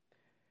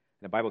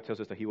 And the Bible tells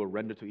us that he will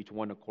render to each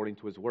one according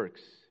to his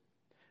works.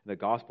 In the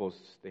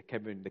Gospels, the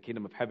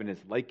kingdom of heaven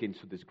is likened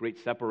to this great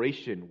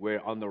separation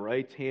where on the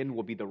right hand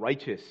will be the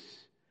righteous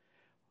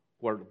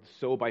who are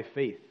so by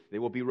faith. They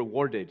will be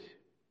rewarded.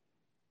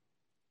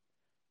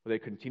 They're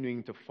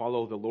continuing to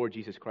follow the Lord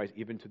Jesus Christ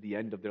even to the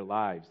end of their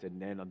lives.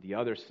 And then on the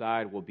other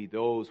side will be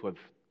those who have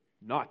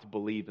not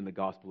believed in the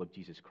gospel of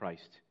Jesus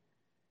Christ,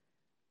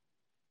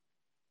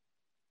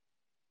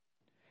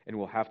 and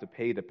will have to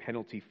pay the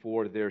penalty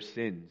for their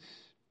sins.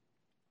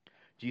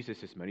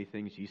 Jesus is many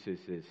things. Jesus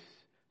is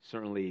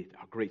certainly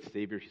our great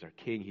Savior. He's our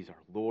King. He's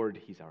our Lord.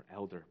 He's our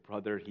elder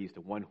brother. He's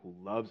the one who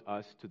loves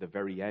us to the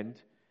very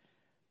end.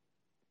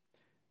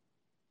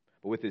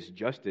 But with his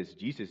justice,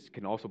 Jesus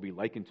can also be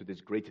likened to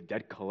this great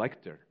debt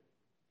collector.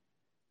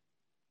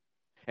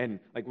 And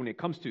like when it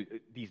comes to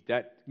these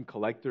debt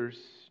collectors,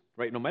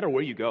 right, no matter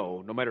where you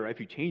go, no matter if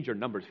you change your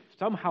numbers,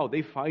 somehow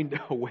they find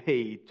a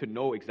way to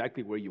know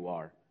exactly where you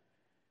are.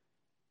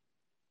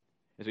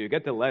 And so you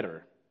get the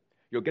letter,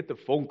 you'll get the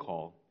phone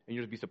call, and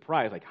you'll be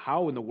surprised, like,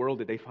 how in the world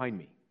did they find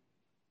me?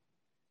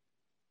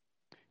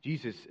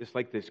 Jesus is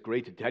like this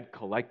great debt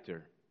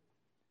collector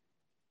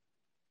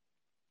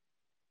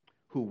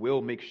who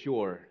will make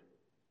sure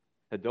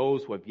that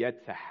those who have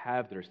yet to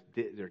have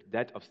their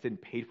debt of sin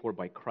paid for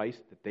by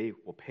Christ, that they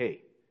will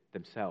pay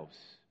themselves.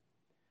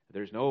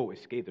 There's no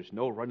escape. There's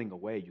no running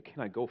away. You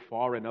cannot go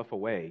far enough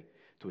away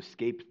to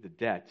escape the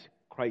debt.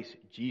 Christ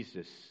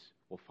Jesus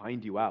will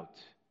find you out.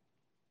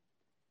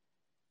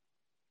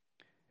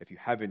 if you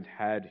haven't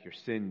had your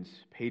sins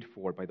paid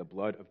for by the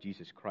blood of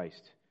Jesus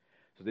Christ.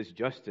 So this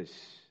justice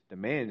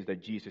demands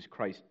that Jesus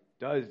Christ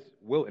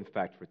will in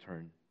fact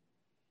return.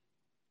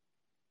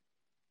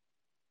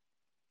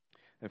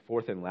 And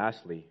fourth and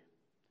lastly,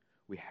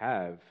 we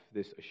have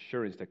this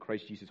assurance that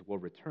Christ Jesus will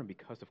return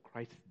because of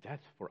Christ's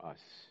death for us.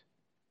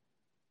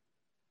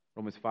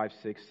 Romans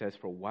 5:6 says,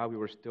 "For while we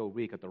were still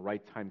weak, at the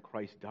right time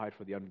Christ died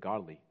for the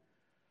ungodly.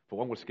 For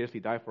one would scarcely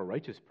die for a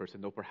righteous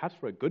person, though perhaps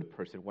for a good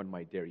person one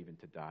might dare even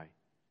to die.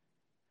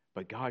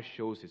 But God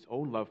shows his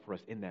own love for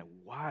us in that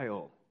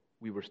while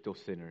we were still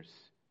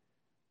sinners,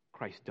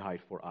 Christ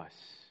died for us."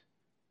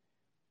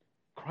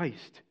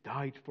 Christ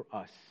died for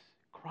us.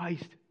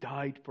 Christ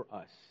died for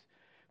us.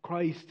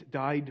 Christ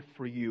died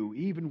for you.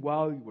 Even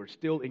while you were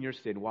still in your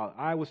sin, while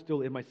I was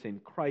still in my sin,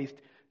 Christ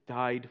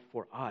died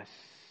for us.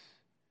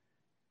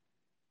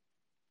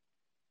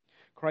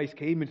 Christ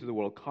came into the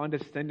world,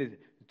 condescended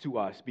to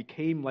us,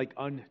 became like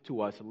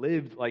unto us,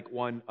 lived like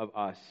one of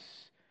us,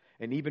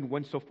 and even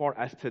went so far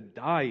as to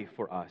die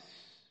for us.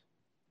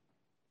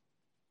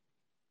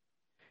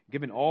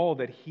 Given all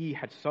that he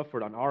had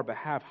suffered on our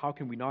behalf, how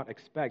can we not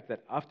expect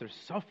that after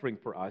suffering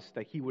for us,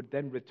 that he would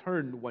then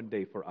return one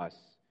day for us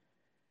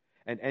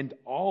and end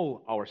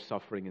all our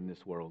suffering in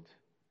this world?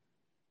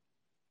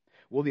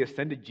 Will the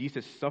ascended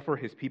Jesus suffer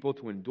his people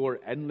to endure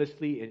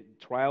endlessly in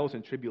trials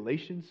and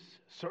tribulations?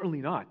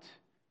 Certainly not.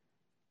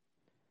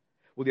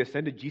 Will the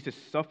ascended Jesus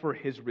suffer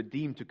his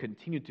redeemed to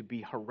continue to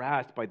be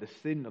harassed by the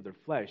sin of their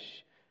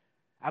flesh?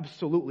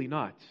 Absolutely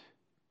not.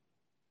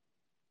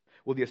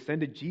 Will the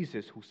ascended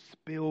Jesus, who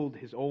spilled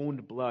his own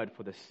blood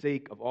for the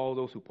sake of all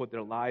those who put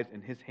their lives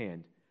in his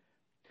hand,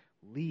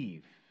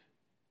 leave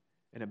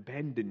and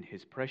abandon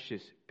his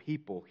precious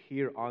people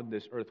here on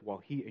this earth while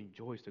he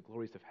enjoys the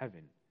glories of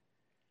heaven?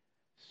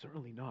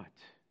 Certainly not.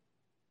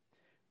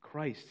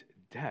 Christ's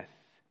death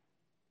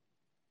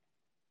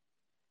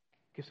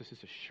gives us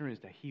this assurance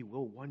that he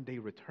will one day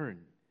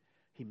return.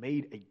 He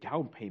made a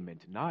down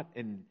payment, not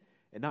in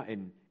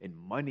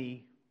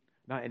money,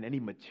 not in any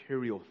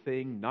material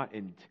thing, not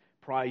in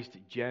prized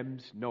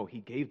gems. No, he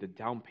gave the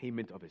down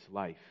payment of his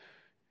life.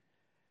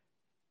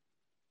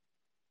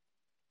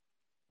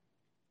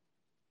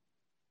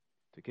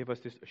 To give us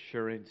this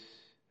assurance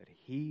that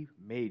he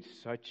made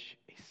such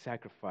a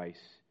sacrifice,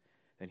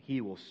 then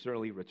he will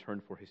certainly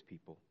return for his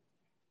people.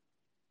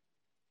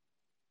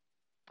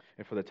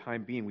 And for the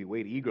time being, we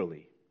wait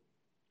eagerly.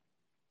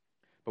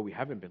 But we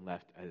haven't been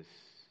left as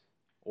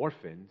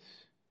orphans,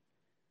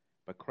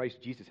 but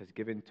Christ Jesus has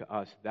given to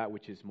us that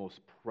which is most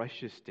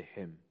precious to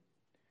him.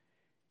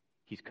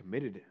 He's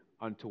committed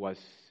unto us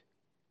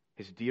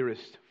his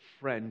dearest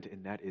friend,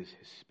 and that is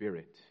his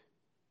Spirit.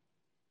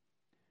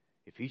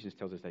 Ephesians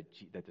tells us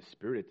that the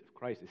Spirit of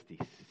Christ is the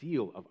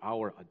seal of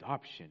our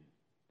adoption.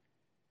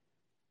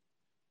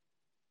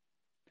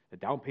 The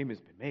down payment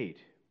has been made.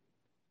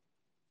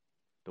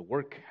 The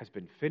work has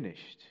been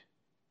finished.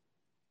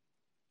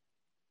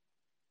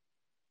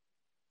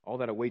 All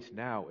that awaits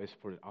now is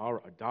for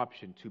our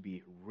adoption to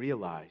be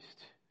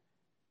realized.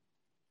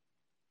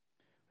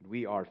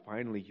 We are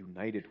finally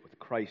united with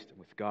Christ and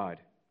with God.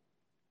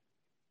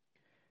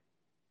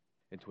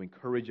 And to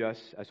encourage us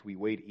as we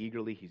wait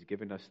eagerly, he's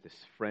given us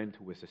this friend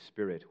who is a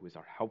Spirit, who is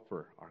our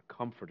helper, our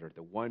comforter,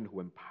 the one who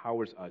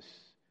empowers us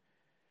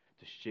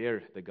to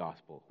share the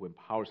gospel, who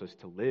empowers us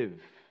to live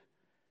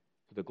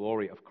to the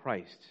glory of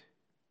Christ.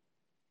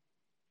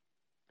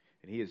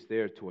 And he is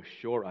there to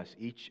assure us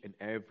each and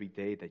every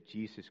day that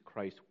Jesus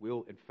Christ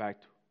will, in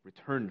fact,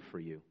 return for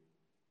you.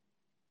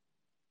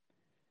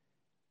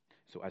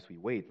 So as we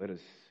wait, let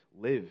us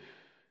live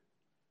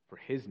for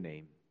his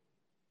name.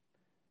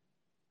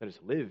 Let us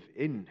live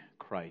in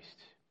Christ.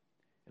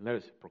 And let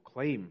us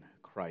proclaim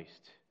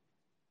Christ.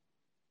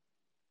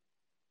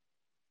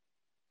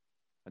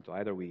 Until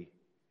either we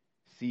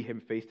see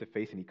him face to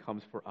face and he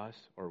comes for us,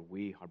 or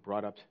we are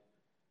brought up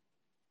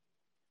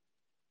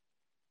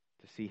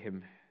to see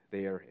him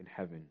there in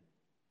heaven,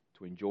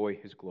 to enjoy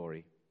his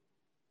glory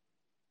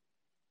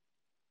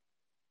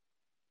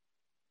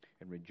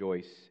and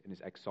rejoice in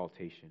his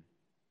exaltation.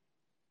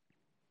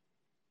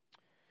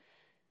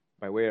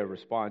 By way of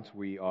response,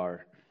 we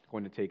are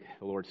going to take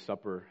the Lord's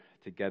Supper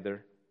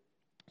together.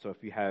 So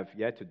if you have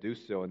yet to do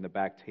so in the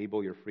back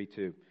table, you're free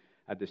to,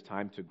 at this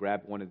time, to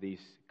grab one of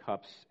these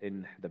cups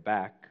in the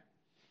back.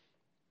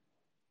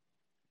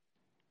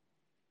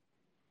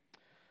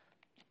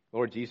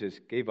 Lord Jesus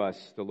gave us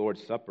the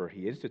Lord's Supper.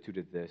 He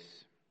instituted this.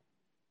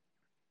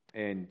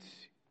 And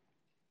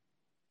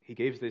he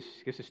gives this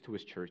to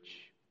his church.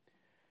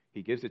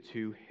 He gives it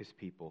to his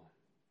people.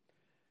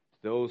 To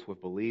those who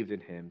have believed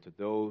in him, to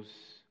those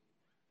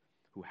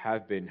who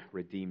have been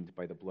redeemed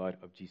by the blood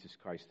of Jesus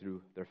Christ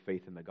through their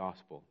faith in the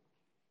gospel.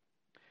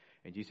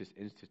 And Jesus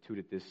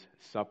instituted this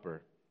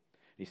supper.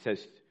 He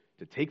says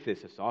to take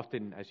this as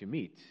often as you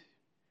meet.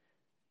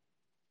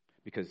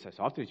 Because as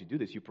often as you do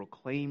this, you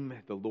proclaim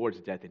the Lord's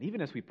death. And even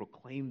as we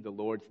proclaim the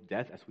Lord's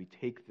death, as we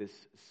take this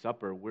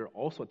supper, we're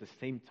also at the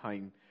same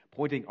time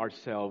pointing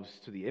ourselves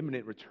to the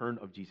imminent return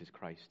of Jesus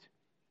Christ.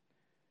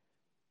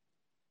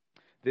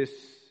 This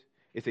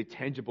is a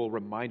tangible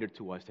reminder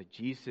to us that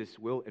Jesus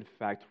will, in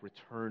fact,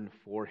 return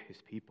for his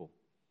people.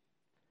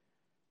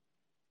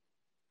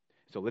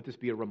 So let this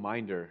be a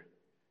reminder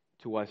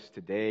to us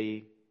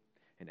today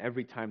and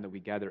every time that we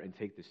gather and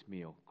take this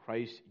meal.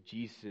 Christ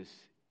Jesus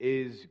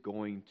is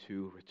going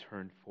to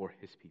return for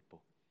his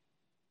people.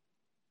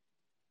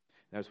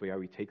 That is why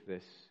we take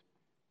this.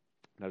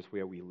 That is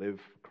why we live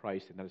for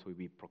Christ, and that is why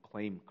we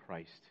proclaim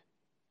Christ.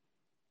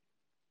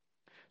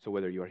 So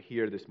whether you are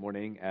here this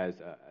morning as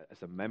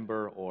a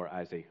member or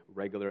as a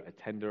regular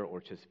attender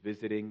or just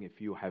visiting, if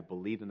you have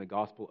believed in the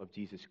gospel of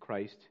Jesus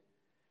Christ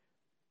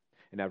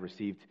and have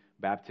received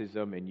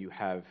baptism and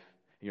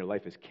your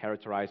life is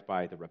characterized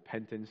by the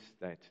repentance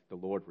that the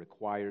Lord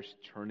requires,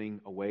 turning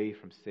away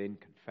from sin,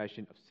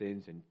 confession of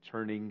sins, and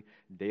turning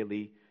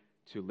daily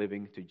to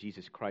living to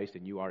Jesus Christ,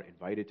 and you are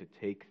invited to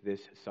take this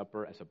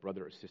supper as a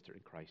brother or sister in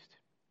Christ.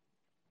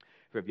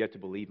 If you have yet to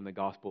believe in the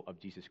gospel of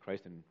Jesus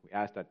Christ, and we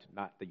ask that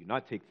you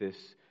not take this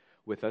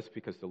with us,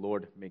 because the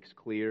Lord makes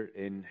clear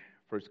in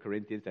 1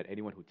 Corinthians that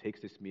anyone who takes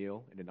this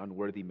meal in an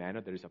unworthy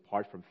manner that is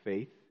apart from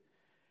faith,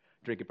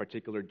 drink a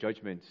particular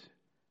judgment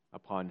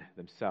upon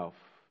themselves.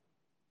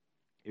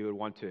 He would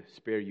want to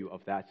spare you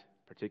of that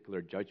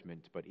particular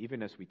judgment. But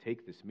even as we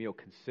take this meal,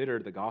 consider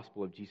the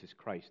gospel of Jesus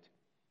Christ.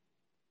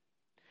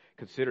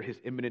 Consider his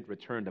imminent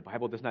return. The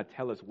Bible does not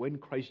tell us when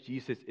Christ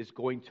Jesus is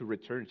going to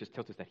return. It just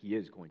tells us that he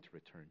is going to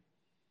return.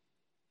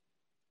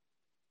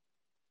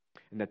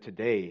 And that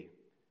today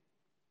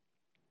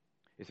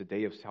is a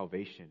day of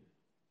salvation.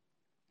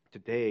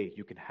 Today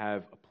you can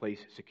have a place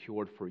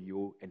secured for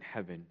you in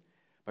heaven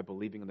by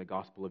believing in the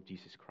gospel of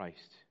Jesus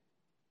Christ.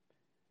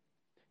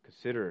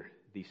 Consider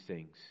these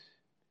things.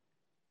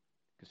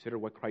 Consider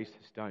what Christ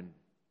has done.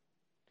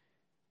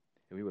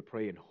 And we would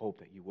pray and hope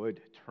that you would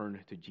turn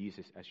to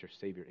Jesus as your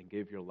Savior and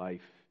give your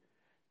life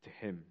to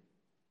him.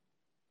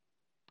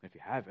 If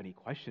you have any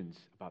questions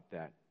about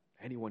that,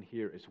 anyone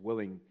here is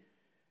willing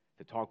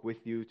to talk with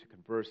you, to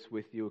converse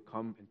with you,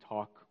 come and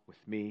talk with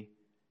me.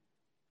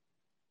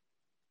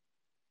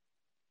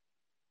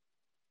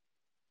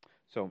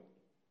 So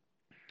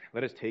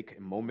let us take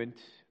a moment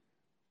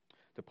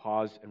to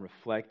pause and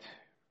reflect.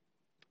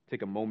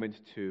 Take a moment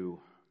to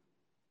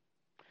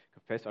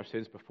confess our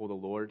sins before the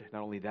Lord.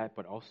 Not only that,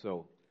 but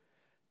also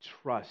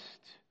trust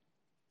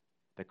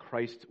that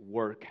Christ's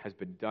work has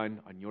been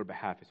done on your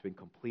behalf. It's been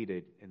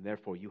completed, and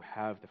therefore you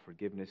have the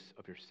forgiveness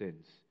of your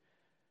sins.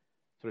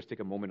 So let's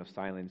take a moment of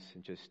silence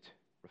and just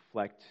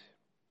reflect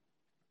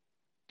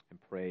and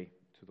pray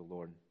to the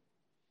Lord.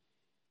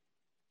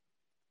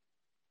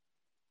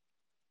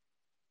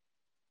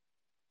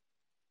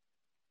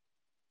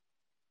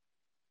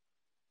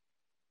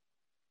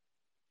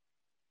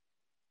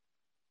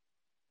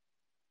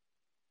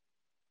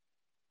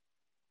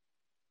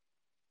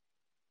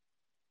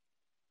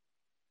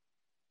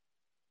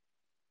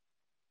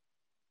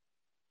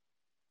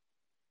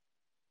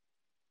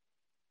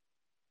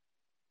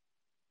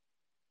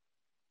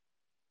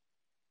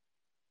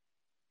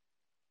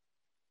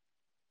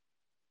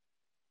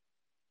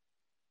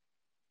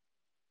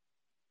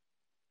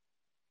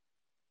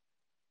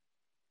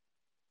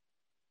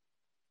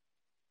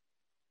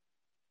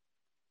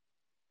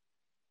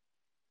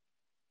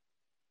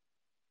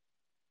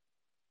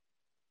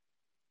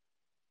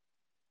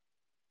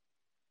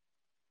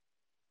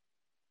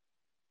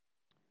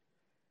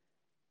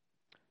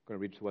 I'm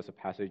going to read to us a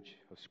passage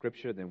of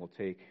Scripture, then we'll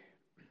take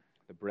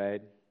the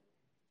bread,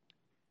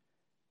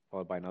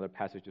 followed by another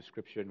passage of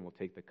Scripture, and we'll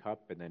take the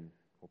cup, and then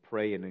we'll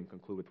pray, and then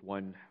conclude with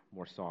one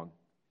more song.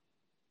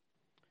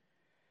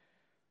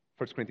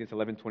 1 Corinthians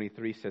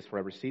 11:23 says, "For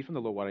I received from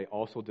the Lord what I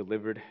also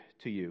delivered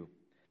to you,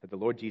 that the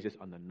Lord Jesus,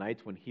 on the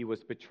night when he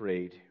was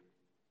betrayed,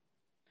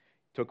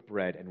 took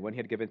bread, and when he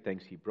had given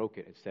thanks, he broke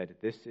it and said,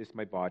 'This is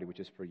my body,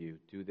 which is for you.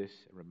 Do this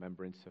in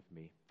remembrance of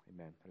me.'"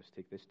 Amen. Let us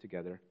take this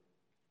together.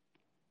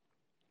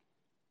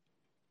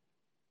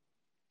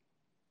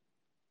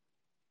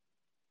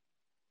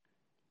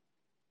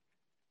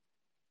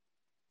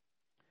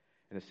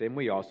 In the same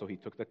way also he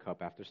took the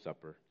cup after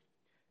supper,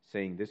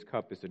 saying, "This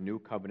cup is the new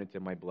covenant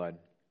in my blood.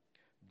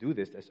 Do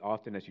this as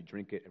often as you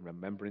drink it in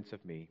remembrance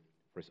of me.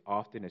 For as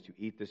often as you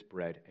eat this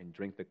bread and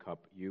drink the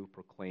cup, you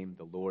proclaim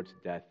the Lord's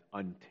death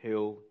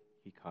until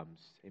he comes."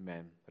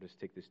 Amen. Let us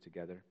take this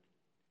together.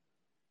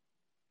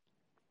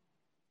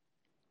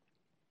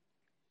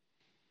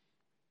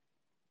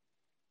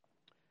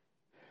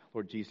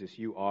 Lord Jesus,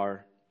 you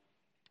are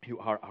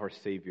our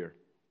Savior.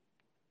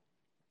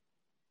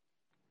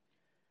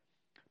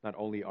 Not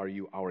only are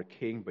you our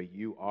King, but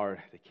you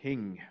are the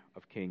King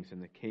of kings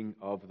and the King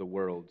of the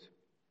world.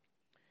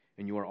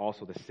 And you are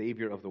also the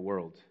Savior of the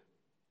world.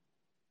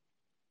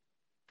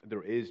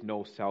 There is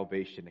no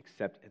salvation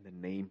except in the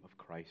name of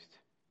Christ.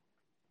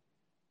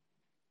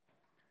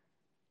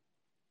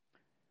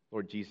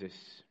 Lord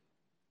Jesus,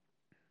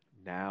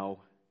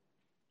 now,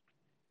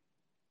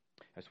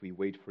 as we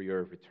wait for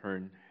your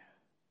return,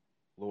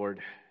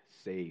 Lord,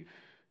 save.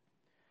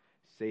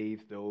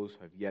 Save those who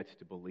have yet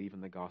to believe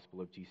in the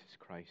gospel of Jesus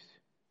Christ.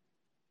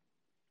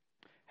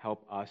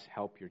 help us,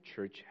 help your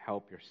church,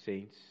 help your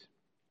saints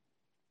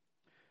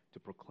to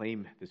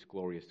proclaim this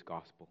glorious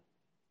gospel,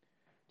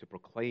 to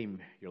proclaim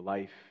your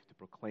life, to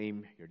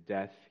proclaim your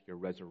death, your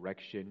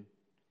resurrection,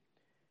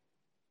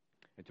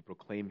 and to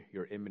proclaim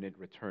your imminent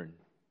return.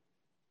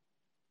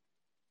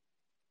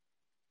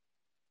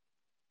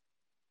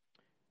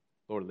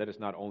 Lord, let us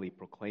not only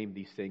proclaim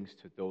these things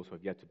to those who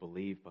have yet to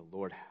believe, but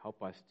Lord,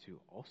 help us to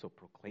also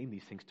proclaim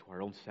these things to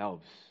our own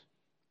selves.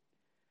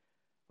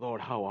 Lord,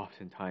 how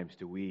oftentimes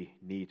do we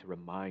need to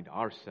remind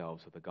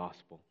ourselves of the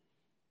gospel?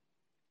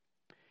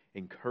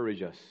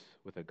 Encourage us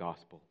with the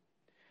gospel.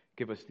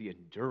 Give us the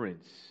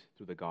endurance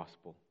through the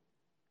gospel.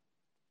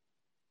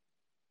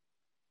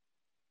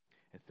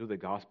 And through the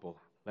gospel,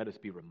 let us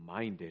be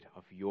reminded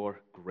of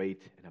your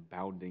great and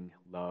abounding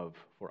love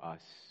for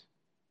us.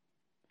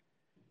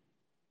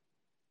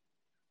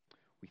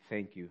 We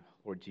thank you,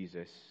 Lord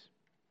Jesus,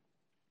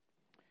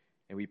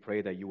 and we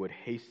pray that you would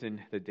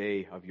hasten the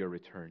day of your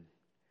return.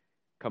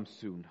 Come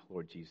soon,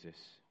 Lord Jesus.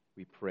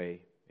 We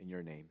pray in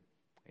your name.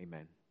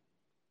 Amen.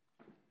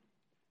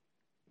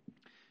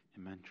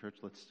 Amen. Church,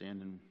 let's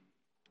stand and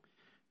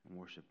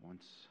worship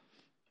once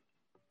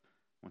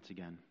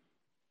again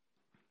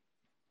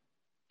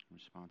in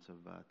response of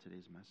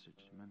today's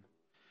message. Amen.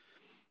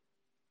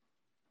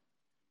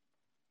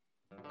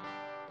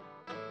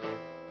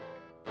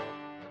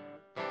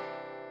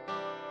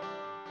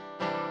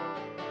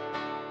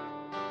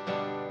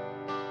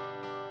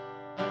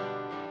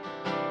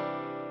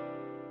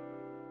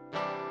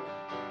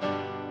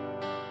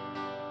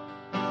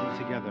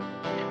 Together,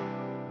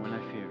 when I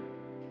fear.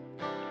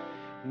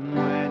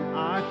 When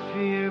I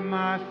fear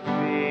my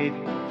faith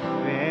will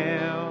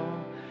fail,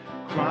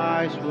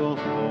 Christ will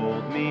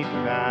hold me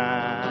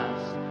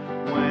fast.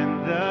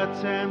 When the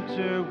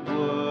tempter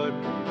would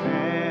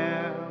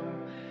prevail,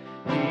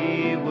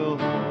 He will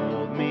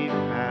hold me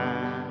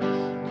fast.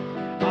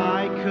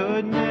 I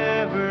could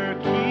never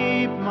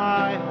keep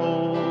my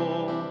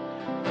hold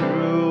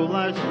through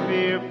life's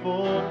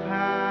fearful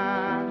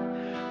path,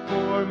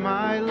 for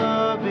my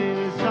love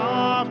is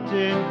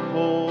often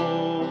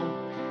cold.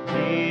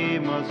 He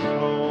must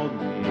hold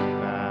me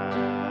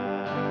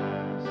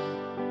fast.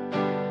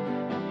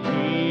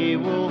 He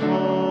will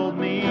hold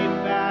me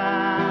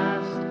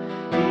fast.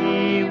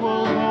 He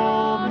will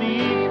hold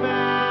me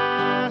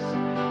fast.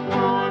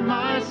 For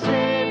my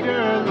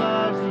Savior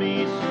loves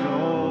me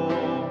so.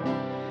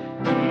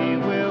 He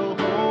will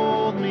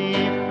hold me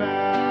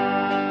fast.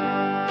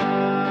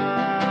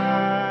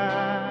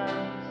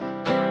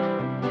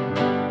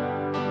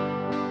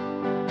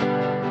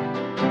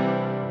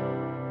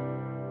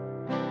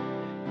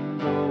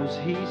 Those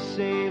He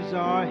saves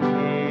are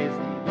His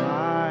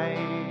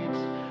delights.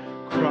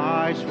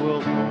 Christ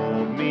will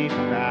hold me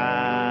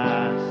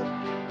fast.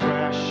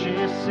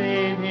 Precious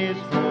in His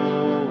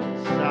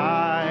holy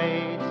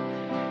sight,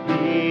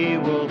 He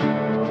will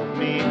hold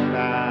me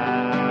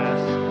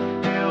fast.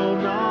 He'll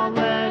not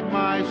let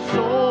my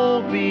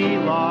soul be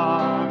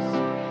lost.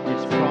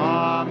 Its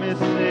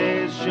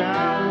promises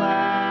shall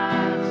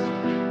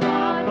last.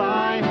 Bought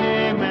by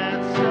Him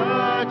at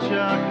such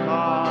a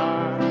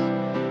cost.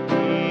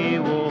 He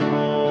will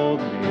hold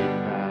me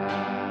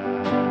fast.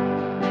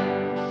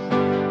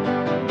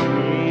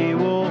 He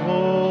will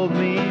hold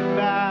me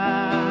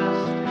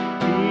fast.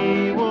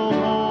 He will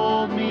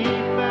hold me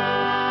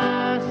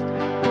fast.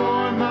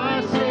 For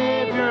my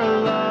Savior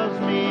loves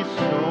me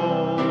so.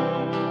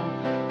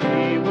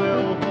 He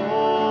will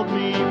hold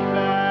me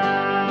fast.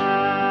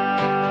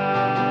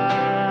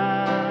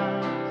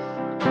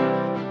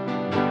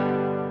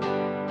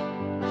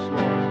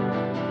 Lord,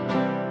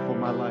 for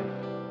my life.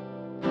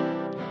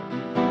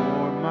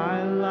 For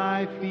my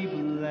life He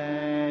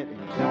bled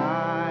and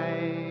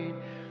died.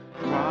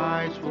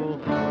 Christ will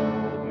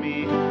hold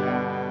me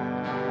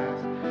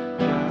fast.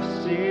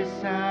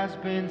 Justice has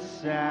been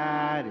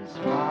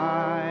satisfied.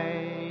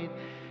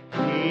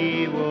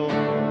 He will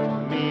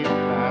hold me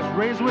fast.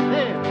 Raised with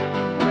Him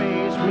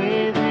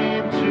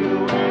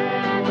to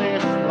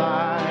endless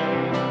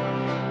life.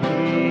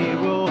 He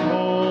will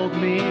hold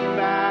me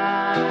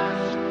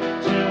fast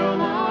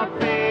till our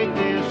faith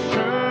is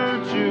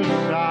turned to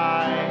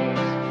sight.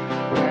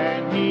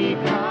 When He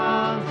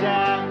comes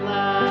at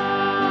last,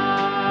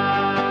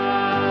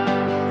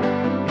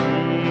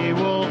 He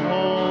will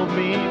hold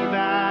me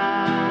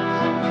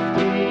fast.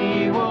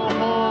 He will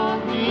hold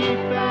me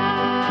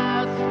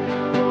fast.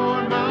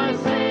 For my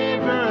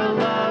Savior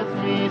loves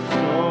me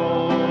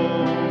so.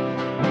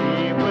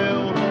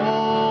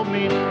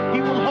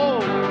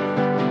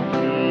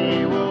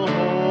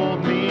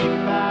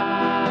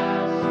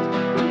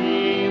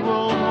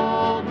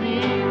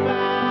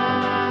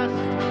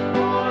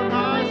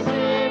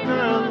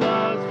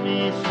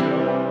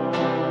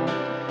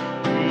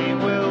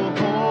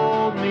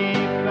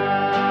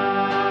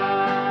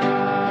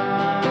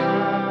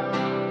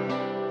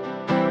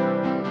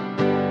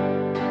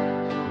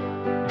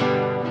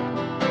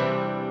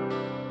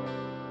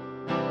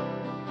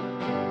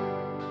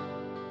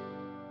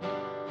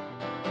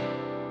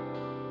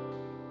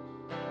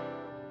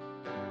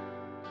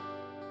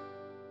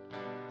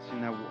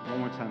 One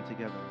more time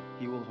together.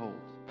 He will hold.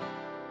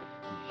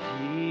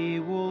 He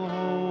will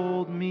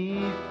hold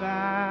me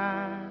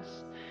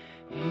fast.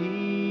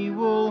 He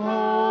will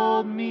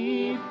hold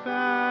me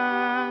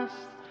fast.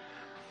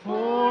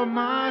 For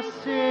my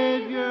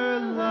Savior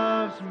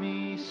loves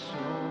me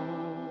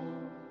so.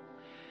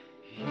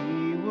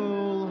 He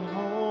will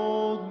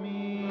hold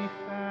me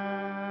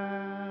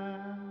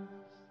fast.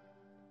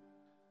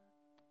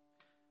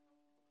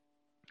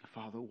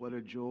 Father, what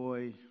a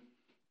joy.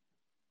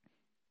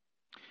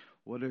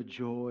 What a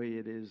joy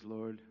it is,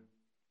 Lord,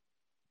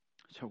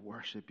 to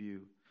worship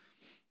you.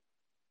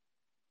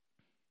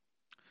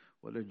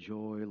 What a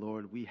joy,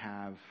 Lord, we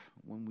have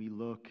when we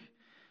look,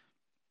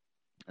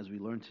 as we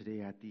learn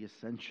today, at the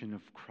ascension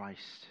of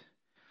Christ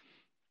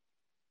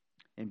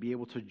and be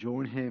able to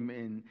join him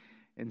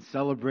in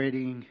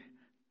celebrating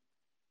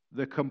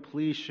the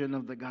completion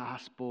of the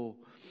gospel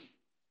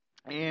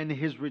and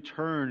his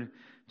return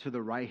to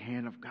the right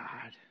hand of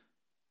God.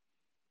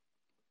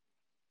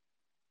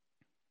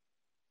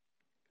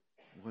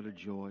 What a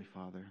joy,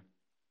 Father.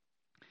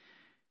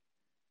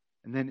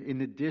 And then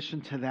in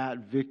addition to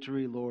that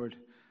victory, Lord,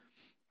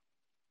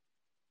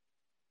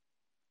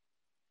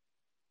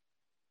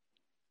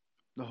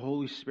 the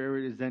Holy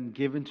Spirit is then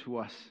given to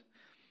us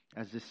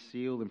as the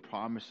seal and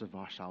promise of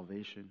our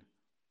salvation.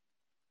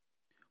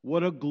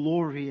 What a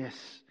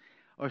glorious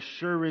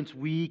assurance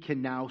we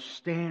can now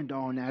stand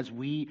on as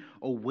we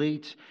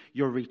await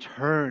your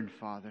return,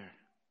 Father.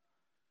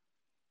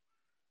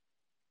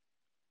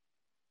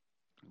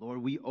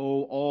 Lord, we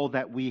owe all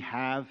that we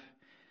have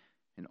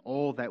and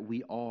all that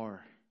we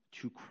are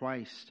to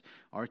Christ,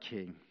 our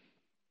King.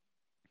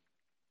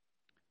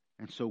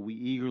 And so we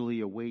eagerly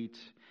await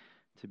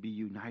to be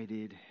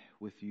united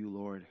with you,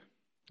 Lord,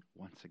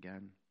 once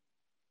again.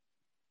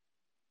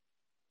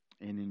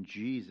 And in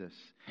Jesus'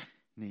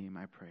 name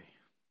I pray.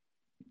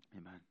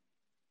 Amen.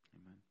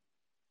 Amen.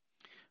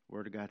 The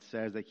Word of God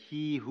says that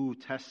he who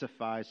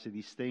testifies to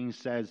these things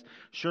says,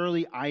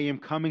 surely I am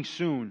coming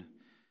soon.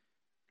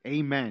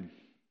 Amen.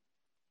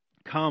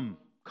 Come,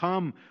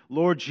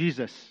 Lord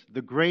Jesus.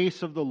 The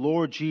grace of the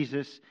Lord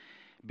Jesus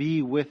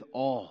be with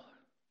all.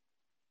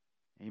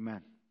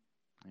 Amen.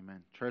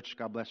 Amen. Church,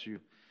 God bless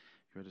you.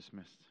 You're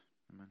dismissed.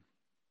 Amen.